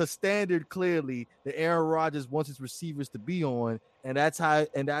clearly that Aaron Rodgers wants his receivers to be on, and that's how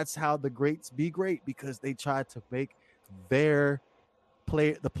the greats be great, because they try to make the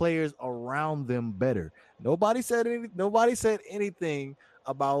players around them better. Nobody said anything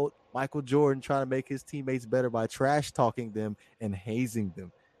about Michael Jordan trying to make his teammates better by trash talking them and hazing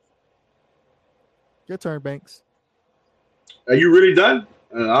them. Your turn, Banks. Are you really done?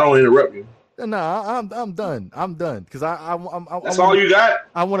 I don't want to interrupt you. No, I'm done. I'm done because That's all you got.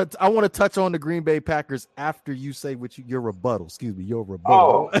 I want to touch on the Green Bay Packers after you say your rebuttal. Excuse me, your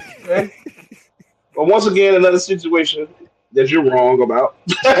rebuttal. Oh, okay. Well, once again, another situation that you're wrong about.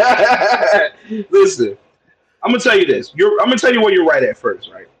 Listen, I'm gonna tell you this. I'm gonna tell you where you're right at first,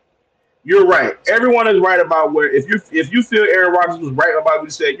 right? You're right. Everyone is right about where. If you feel Aaron Rodgers was right about what he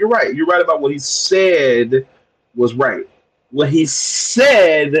said, you're right. You're right about what he said was right. What he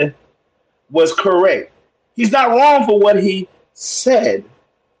said was correct. He's not wrong for what he said.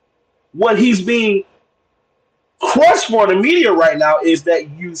 What he's being crushed for in the media right now is that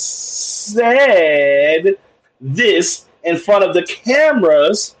you said this in front of the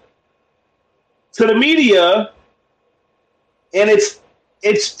cameras to the media, and it's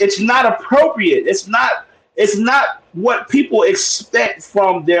not appropriate. It's not what people expect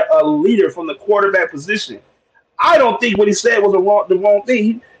from a leader, from the quarterback position. I don't think what he said was the wrong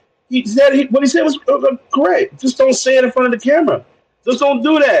thing. He said what he said was correct. Just don't say it in front of the camera. Just don't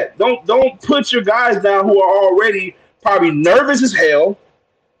do that. Don't put your guys down who are already probably nervous as hell.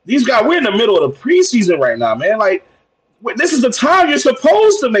 These guys, we're in the middle of the preseason right now, man. Like, this is the time you're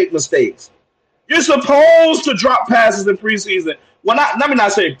supposed to make mistakes. You're supposed to drop passes in preseason. Well, let me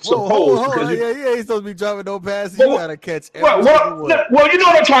not say supposed. He's supposed to be dropping no passes. You gotta catch every well, you know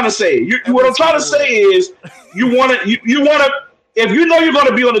what I'm trying to say. What I'm trying to say is you want to if you know you're going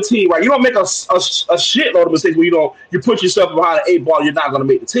to be on the team, right? You don't make a shitload of mistakes where you put yourself behind an 8 ball. You're not going to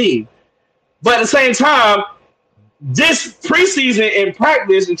make the team. But at the same time, this preseason and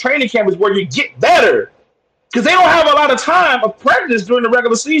practice and training camp is where you get better because they don't have a lot of time of practice during the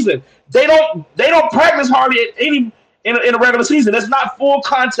regular season. They don't practice hardly in a regular season. It's not full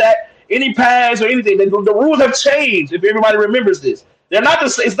contact, any pads or anything. The rules have changed. If everybody remembers this, they're not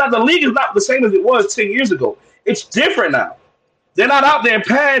the. It's not the league is not the same as it was 10 years ago. It's different now. They're not out there in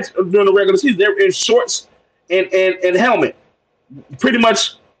pads during the regular season. They're in shorts and helmet, pretty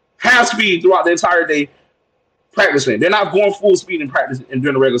much half speed throughout the entire day practicing. They're not going full speed in practice and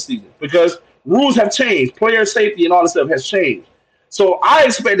during the regular season because rules have changed. Player safety and all this stuff has changed. So I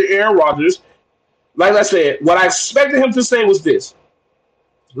expected Aaron Rodgers, like I said, what I expected him to say was this.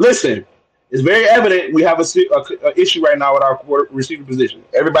 Listen, it's very evident we have a issue right now with our receiver position.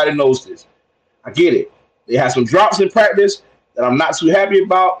 Everybody knows this. I get it. They have some drops in practice that I'm not too happy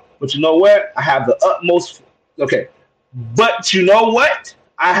about, but you know what? I have the utmost – okay. But you know what?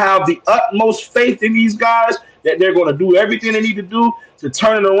 I have the utmost faith in these guys that they're going to do everything they need to do to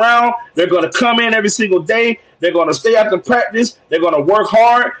turn it around. They're going to come in every single day. They're going to stay after practice. They're going to work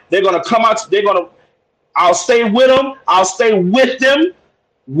hard. They're going to come out. I'll stay with them. I'll stay with them.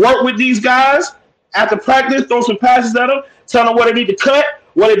 Work with these guys after practice. Throw some passes at them. Tell them what they need to cut,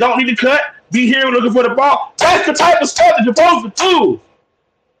 what they don't need to cut. Be here looking for the ball. That's the type of stuff that you're supposed to do.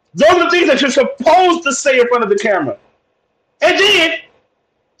 Those are the things that you're supposed to say in front of the camera. And then,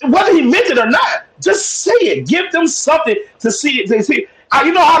 whether he meant it or not, just say it. Give them something to see it. They see.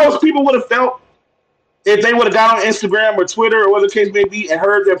 You know how those people would have felt if they would have got on Instagram or Twitter or whatever the case may be and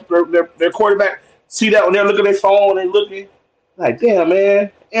heard their quarterback see that when they're looking at their phone and looking like, damn, man,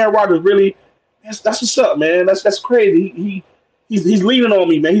 Aaron Rodgers really, that's what's up, man. That's crazy. He's leaning on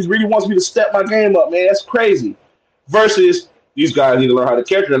me, man. He really wants me to step my game up, man. That's crazy. Versus these guys need to learn how to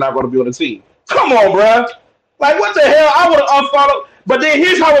catch. They're not going to be on the team. Come on, bro. Like, what the hell? I would have unfollowed. But then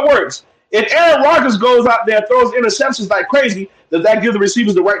here's how it works. If Aaron Rodgers goes out there and throws interceptions like crazy, does that give the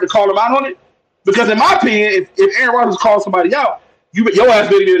receivers the right to call him out on it? Because in my opinion, if Aaron Rodgers calls somebody out, your ass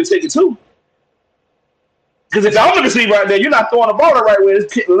better be able to take it too. Because if I'm the receiver right there, you're not throwing the ball the right way,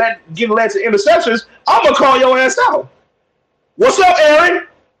 it's getting led to interceptions, I'm going to call your ass out. What's up, Aaron?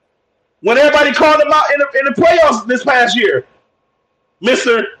 When everybody called him out in the playoffs this past year,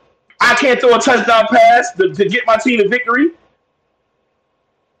 Mr. I can't throw a touchdown pass to get my team a victory.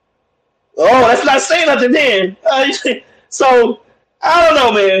 Oh, that's not saying nothing then. So, I don't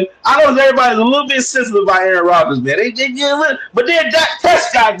know, man. I know everybody's a little bit sensitive about Aaron Rodgers, man. But then Dak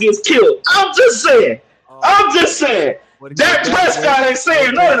Prescott gets killed. I'm just saying. Dak Prescott ain't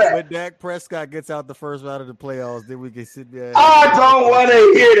saying none of that. When Dak Prescott gets out the first round of the playoffs, then we can sit there. I don't want to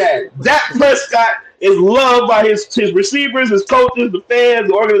hear that. Dak Prescott is loved by his receivers, his coaches, the fans,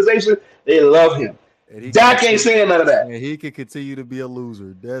 the organization. They love him. Dak ain't saying none of that. And he can continue to be a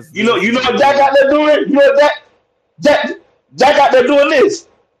loser. You know what Dak out there doing? You know what Dak out there doing this?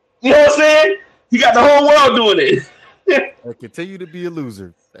 You know what I'm saying? He got the whole world doing it. Continue to be a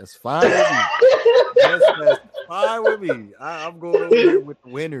loser. That's fine with me. That's fine with me. I'm going over here with the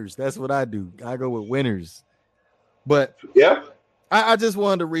winners. That's what I do. I go with winners. But yeah, I just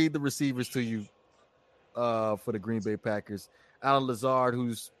wanted to read the receivers to you for the Green Bay Packers. Alan Lazard,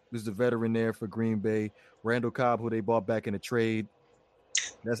 who's the veteran there for Green Bay. Randall Cobb, who they bought back in a trade.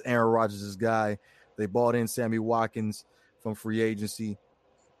 That's Aaron Rodgers' guy. They bought in Sammy Watkins from free agency.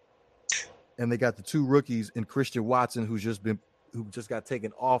 And they got the two rookies in Christian Watson, who just got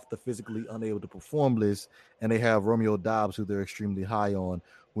taken off the physically unable to perform list, and they have Romeo Doubs, who they're extremely high on,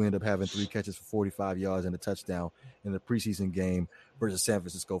 who ended up having 3 catches for 45 yards and a touchdown in the preseason game versus San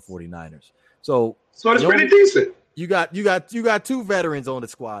Francisco 49ers. So it's pretty decent. You got 2 veterans on the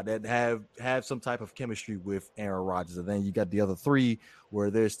squad that have some type of chemistry with Aaron Rodgers, and then you got the other 3 where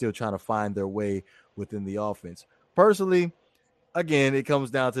they're still trying to find their way within the offense. Personally, again, it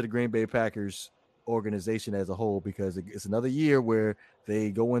comes down to the Green Bay Packers organization as a whole, because it's another year where they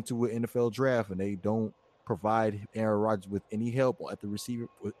go into an NFL draft and they don't provide Aaron Rodgers with any help at the receiver.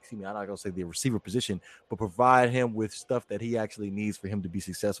 I'm not going to say the receiver position, but provide him with stuff that he actually needs for him to be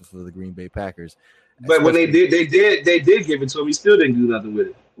successful for the Green Bay Packers. But when they did give it to him, he still didn't do nothing with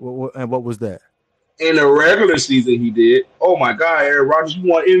it. And what was that? In the regular season, he did. Oh my God, Aaron Rodgers, you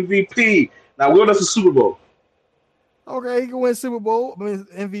won MVP. Now win us a Super Bowl. Okay, he can win Super Bowl,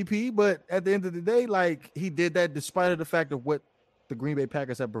 MVP, but at the end of the day, like, he did that despite of the fact of what the Green Bay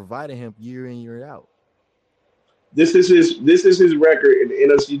Packers have provided him year in, year out. This is his record in the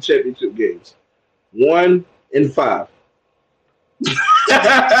NFC Championship games. 1-5.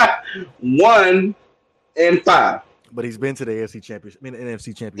 1-5. But he's been to the AFC Championship. I mean, the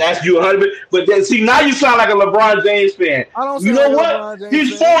NFC Championship. That's you 100. But then, see, now you sound like a LeBron James fan. I don't. You know what?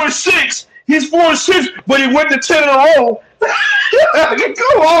 He's 4-6. He's 4-6, but he went to 10 in a row.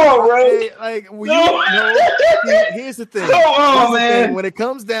 Come on, bro. Here's the thing. Come on, man. When it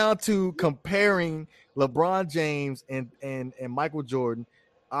comes down to comparing LeBron James and Michael Jordan,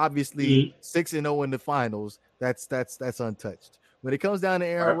 obviously 6-0 in the finals. That's untouched. When it comes down to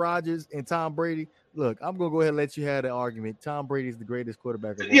Aaron Rodgers and Tom Brady, look, I'm gonna go ahead and let you have the argument. Tom Brady is the greatest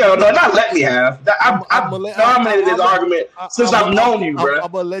quarterback of all time. Yeah, no, not let me have. I've dominated this argument since I've known you, bro.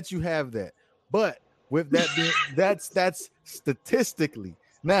 I'm gonna let you have that. But with that being, that's statistically.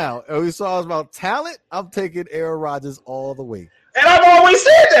 Now, we saw about talent. I'm taking Aaron Rodgers all the way. And I've always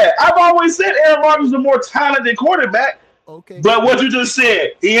said that. I've always said Aaron Rodgers is a more talented quarterback. Okay. But what you just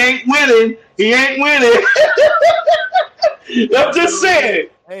said, he ain't winning. He ain't winning. I'm just saying.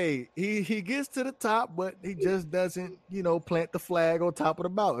 Hey, he gets to the top, but he just doesn't, plant the flag on top of the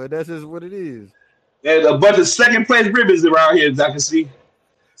mountain. That's just what it is. There's a bunch of second place ribbons around here, as I can see.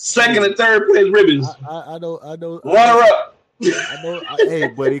 Second and third place ribbons. I know. Runner up. Hey,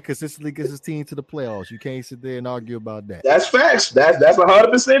 but he consistently gets his team to the playoffs. You can't sit there and argue about that. That's facts. That's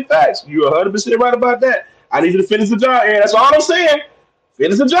 100% facts. You're 100% right about that. I need you to finish the job, Aaron. That's all I'm saying.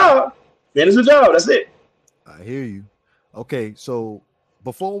 Finish the job. Finish the job. That's it. I hear you. Okay, so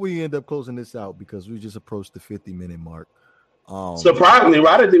before we end up closing this out, because we just approached the 50-minute mark. Surprisingly,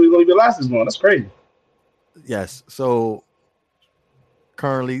 I didn't think we were going to be last this long. That's crazy. Yes. So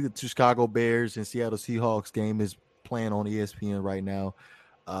currently, the Chicago Bears and Seattle Seahawks game is playing on ESPN right now.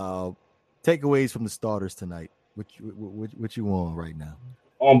 Takeaways from the starters tonight. What you want right now?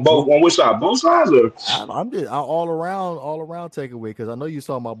 On which side? Both sides, or I'm just all around takeaway because I know you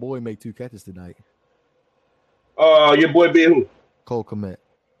saw my boy make 2 catches tonight. Your boy being who? Cole Kmet.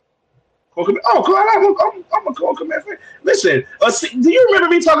 Cole Kmet. Oh, I'm a Cole Kmet fan. Listen, do you remember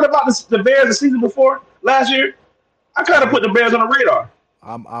me talking about the Bears the season before last year? I kind of put the Bears on the radar.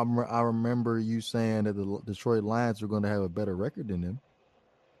 I remember you saying that the Detroit Lions were going to have a better record than them.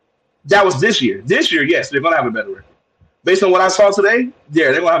 That was this year. This year, yes, they're going to have a better record. Based on what I saw today,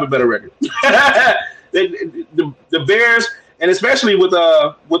 yeah, they're going to have a better record. the Bears, and especially with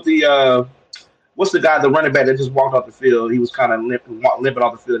the what's the guy, the running back that just walked off the field? He was kind of limping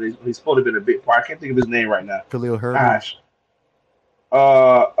off the field. He's supposed to have been a big part. I can't think of his name right now. Khalil Herbert. Gosh.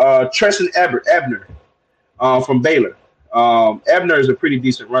 Treston Ebner from Baylor. Ebner is a pretty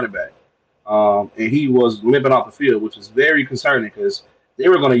decent running back. And he was limping off the field, which is very concerning because they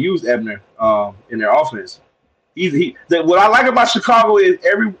were going to use Ebner in their offense. What I like about Chicago is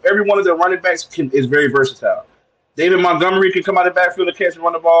every one of their running backs is very versatile. David Montgomery can come out of the backfield and catch and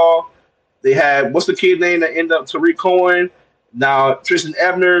run the ball. They had what's the kid name that ended up Tariq Cohen. Now Tristan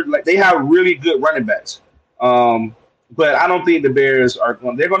Ebner. Like they have really good running backs. But I don't think the Bears are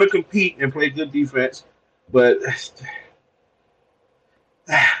going. They're going to compete and play good defense. But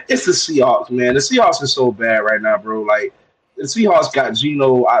it's the Seahawks, man. The Seahawks are so bad right now, bro. Like the Seahawks got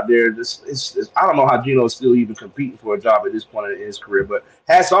Geno out there. I don't know how Geno is still even competing for a job at this point in his career. But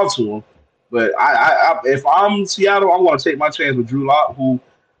hats off to him. But if I'm Seattle, I'm going to take my chance with Drew Lock, who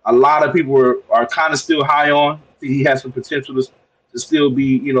a lot of people are kind of still high on. He has some potential to still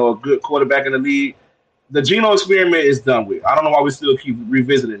be, a good quarterback in the league. The Geno experiment is done with. I don't know why we still keep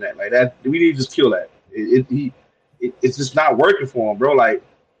revisiting that. Like that, we need to just kill that. It's just not working for him, bro. Like,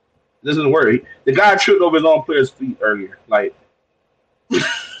 it doesn't work. The guy tripped over his own player's feet earlier. Like,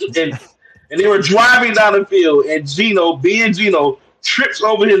 and they were driving down the field, and Geno, being Geno, trips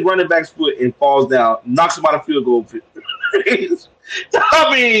over his running back's foot and falls down, knocks him out of field goal.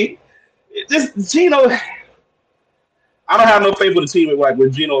 I mean, this Geno. I don't have no faith with the team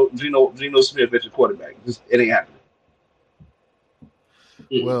with Geno Smith as your quarterback. It ain't happening.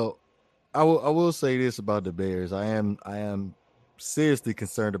 Well, I will say this about the Bears. I am seriously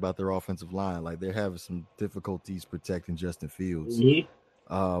concerned about their offensive line. Like they're having some difficulties protecting Justin Fields.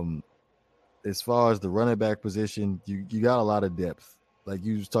 Mm-hmm. As far as the running back position, you got a lot of depth. Like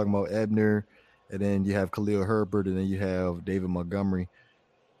you was talking about Ebner, and then you have Khalil Herbert, and then you have David Montgomery.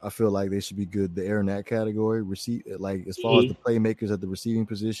 I feel like they should be good there in that category. Like as far as the playmakers at the receiving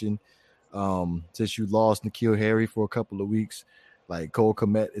position, since you lost N'Keal Harry for a couple of weeks, like Cole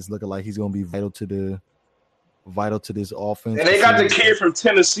Kmet is looking like he's going to be vital to this offense. And they got the kid from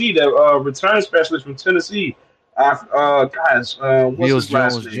Tennessee, the return specialist from Tennessee. What's his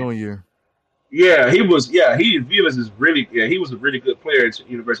last name? Jr. Yeah, he was. Yeah, he was a really good player at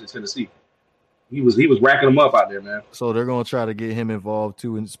University of Tennessee. He was racking them up out there, man. So they're going to try to get him involved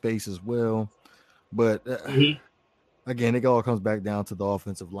too in space as well. But again, it all comes back down to the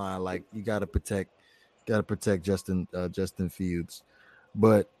offensive line. Like you got to protect Got to protect Justin Fields.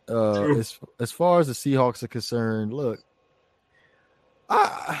 But as far as the Seahawks are concerned, look,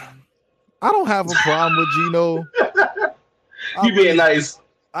 I don't have a problem with Geno. You being nice.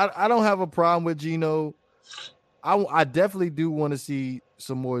 I don't have a problem with Geno. I definitely do want to see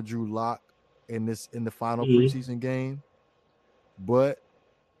some more Drew Lock in the final preseason game, but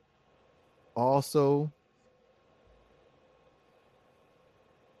also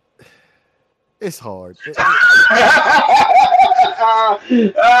it's hard.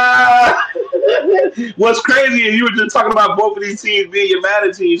 What's crazy is you were just talking about both of these teams being your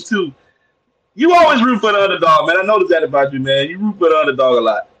Madden teams too. You always root for the underdog, man. I noticed that about you, man. You root for the underdog a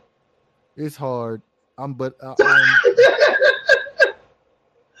lot. It's hard. I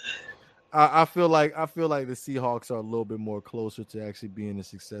feel like the Seahawks are a little bit more closer to actually being a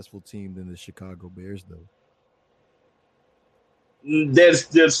successful team than the Chicago Bears, though.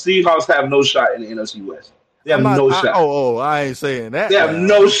 The Seahawks have no shot in the NFC West. They have no shot. I ain't saying that. They have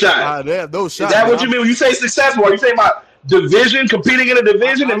no shot. They have no shot. Is that what you mean when you say successful? Are you saying about division, competing in a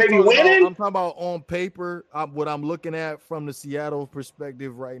division and maybe winning? I'm talking about on paper. What I'm looking at from the Seattle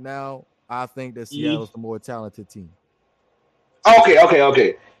perspective right now, I think that Seattle's the more talented team. Okay. All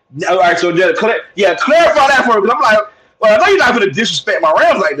right, so clarify that for me. Because I'm like, well, I know you're not going to disrespect my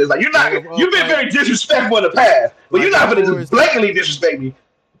Rams like this. Like you've been very disrespectful in the past, but you're not going to just blatantly disrespect me.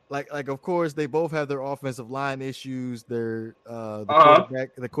 Like of course they both have their offensive line issues. The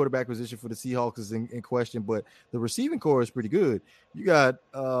quarterback position for the Seahawks is in question, but the receiving core is pretty good. You got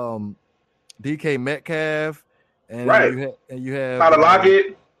DK Metcalf, and you have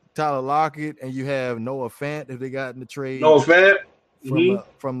Tyler Lockett, and you have Noah Fant that they got in the trade. Noah Fant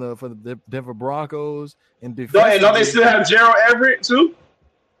from the Denver Broncos, and don't they still have Gerald Everett too?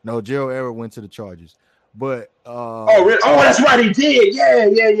 No, Gerald Everett went to the Chargers. But really? That's right, he did. Yeah.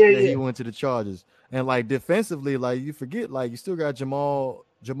 He went to the Chargers, and like defensively, like you forget, like you still got Jamal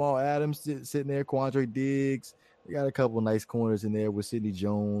Adams sitting there, Quandre Diggs. You got a couple of nice corners in there with Sidney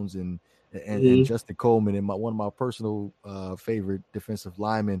Jones and Justin Coleman, and one of my personal favorite defensive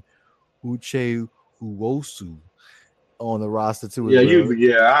linemen, Uche Uwosu, on the roster too. I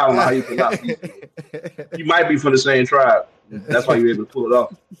don't know how you pronounce it. You might be from the same tribe. That's why you're able to pull it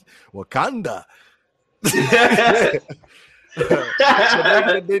off. Wakanda.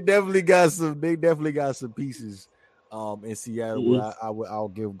 They definitely got some pieces in Seattle where I'll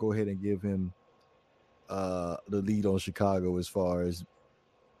go ahead and give him the lead on Chicago as far as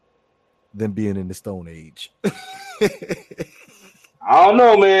them being in the Stone Age. I don't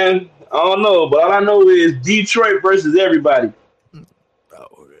know, man. But all I know is Detroit versus everybody.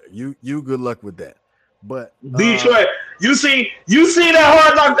 You good luck with that. But Detroit, you see that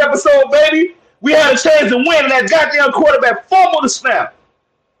Hard Knocks episode, baby? We had a chance to win, and that goddamn quarterback fumbled the snap.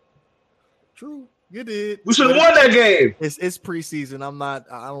 True, you did. We should have won that game. It's preseason. I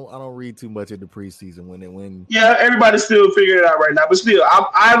don't read too much into preseason when. Yeah, everybody's still figuring it out right now, but still,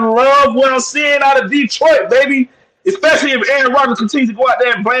 I love what I'm seeing out of Detroit, baby. Especially if Aaron Rodgers continues to go out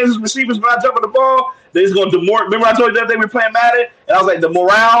there and blame his receivers for not jumping the ball. They're just going to demoralize. Remember I told you that they were playing Madden, and I was like, the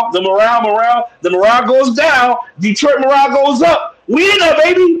morale goes down. Detroit morale goes up. We in there,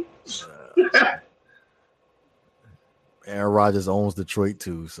 baby. Aaron Rodgers owns Detroit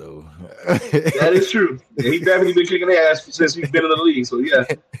too, so that is true. Yeah, he's definitely been kicking ass since he's been in the league. So yeah,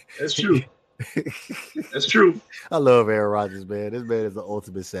 that's true. That's true. I love Aaron Rodgers, man. This man is the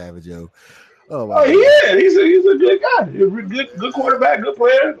ultimate savage, yo. He is. He's a good guy. He's a good quarterback, good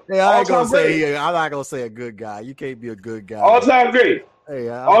player. Hey, I'm not gonna say a good guy. You can't be a good guy. All time great. Hey,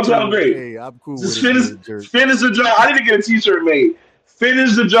 all time great. Hey, I'm cool just with it. Finish the job. I need to get a T-shirt made.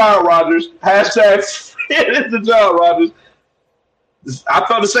 Finish the job, Rodgers. Hashtag finish the job, Rodgers. I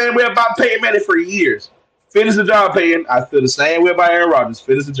felt the same way about Peyton Manning for years. Finish the job, Peyton. I feel the same way about Aaron Rodgers.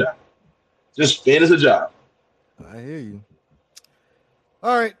 Finish the job. Just finish the job. I hear you.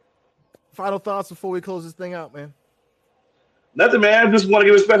 All right. Final thoughts before we close this thing out, man. Nothing, man. Just want to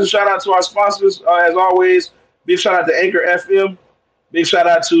give a special shout out to our sponsors. As always, big shout out to Anchor FM. Big shout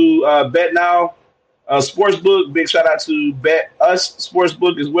out to BetNow Sportsbook. Big shout out to Bet Us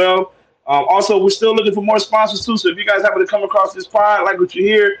Sportsbook as well. Also, we're still looking for more sponsors too. So if you guys happen to come across this pod, like what you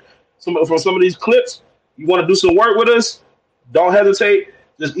hear from some of these clips, you want to do some work with us, don't hesitate.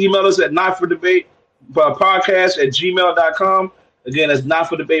 Just email us at notfordebatepodcast@gmail.com. Again, that's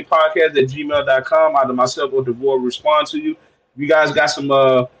notfordebatepodcast@gmail.com. Either myself or DeVore will respond to you. If you guys got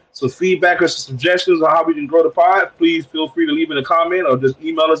some feedback or some suggestions on how we can grow the pod, please feel free to leave in a comment or just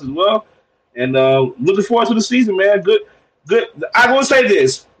email us as well. And looking forward to the season, man. Good. I'm going to say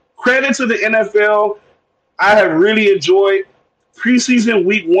this. Credit to the NFL. I have really enjoyed Preseason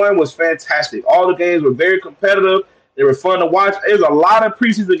week 1 was fantastic. All the games were very competitive. They were fun to watch. There's a lot of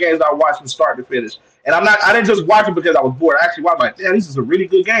preseason games I watched from start to finish. And I didn't just watch it because I was bored. I actually watched like, damn, these are some really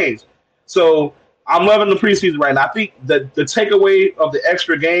good games. So I'm loving the preseason right now. I think the takeaway of the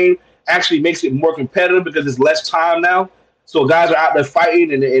extra game actually makes it more competitive because there's less time now. So guys are out there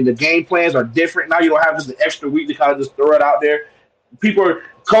fighting, and the game plans are different. Now you don't have just an extra week to kind of just throw it out there.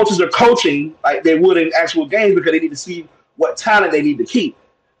 Coaches are coaching like they would in actual games because they need to see what talent they need to keep.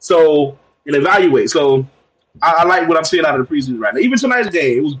 So and evaluate. So I like what I'm seeing out of the preseason right now. Even tonight's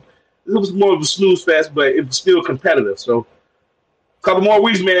game, it was more of a snooze fest, but it was still competitive. So a couple more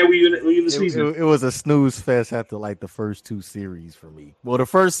weeks, man, we in the season. It was a snooze fest after like the first 2 series for me. Well, the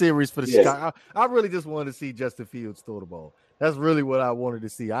first series for the Chicago, I really just wanted to see Justin Fields throw the ball. That's really what I wanted to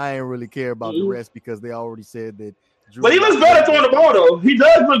see. I ain't really care about the rest because they already said that. But he looks better throwing the ball, though. He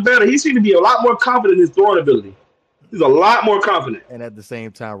does look better. He seems to be a lot more confident in his throwing ability. He's a lot more confident. And at the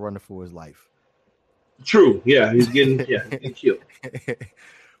same time, running for his life. True. Yeah, he's getting killed.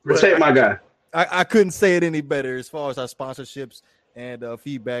 Protect my guy. I couldn't say it any better as far as our sponsorships and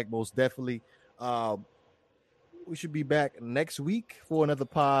feedback, most definitely. We should be back next week for another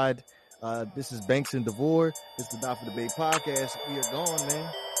pod. This is Banks and DeVore. It's the Dot for the Bay podcast. We are gone, man.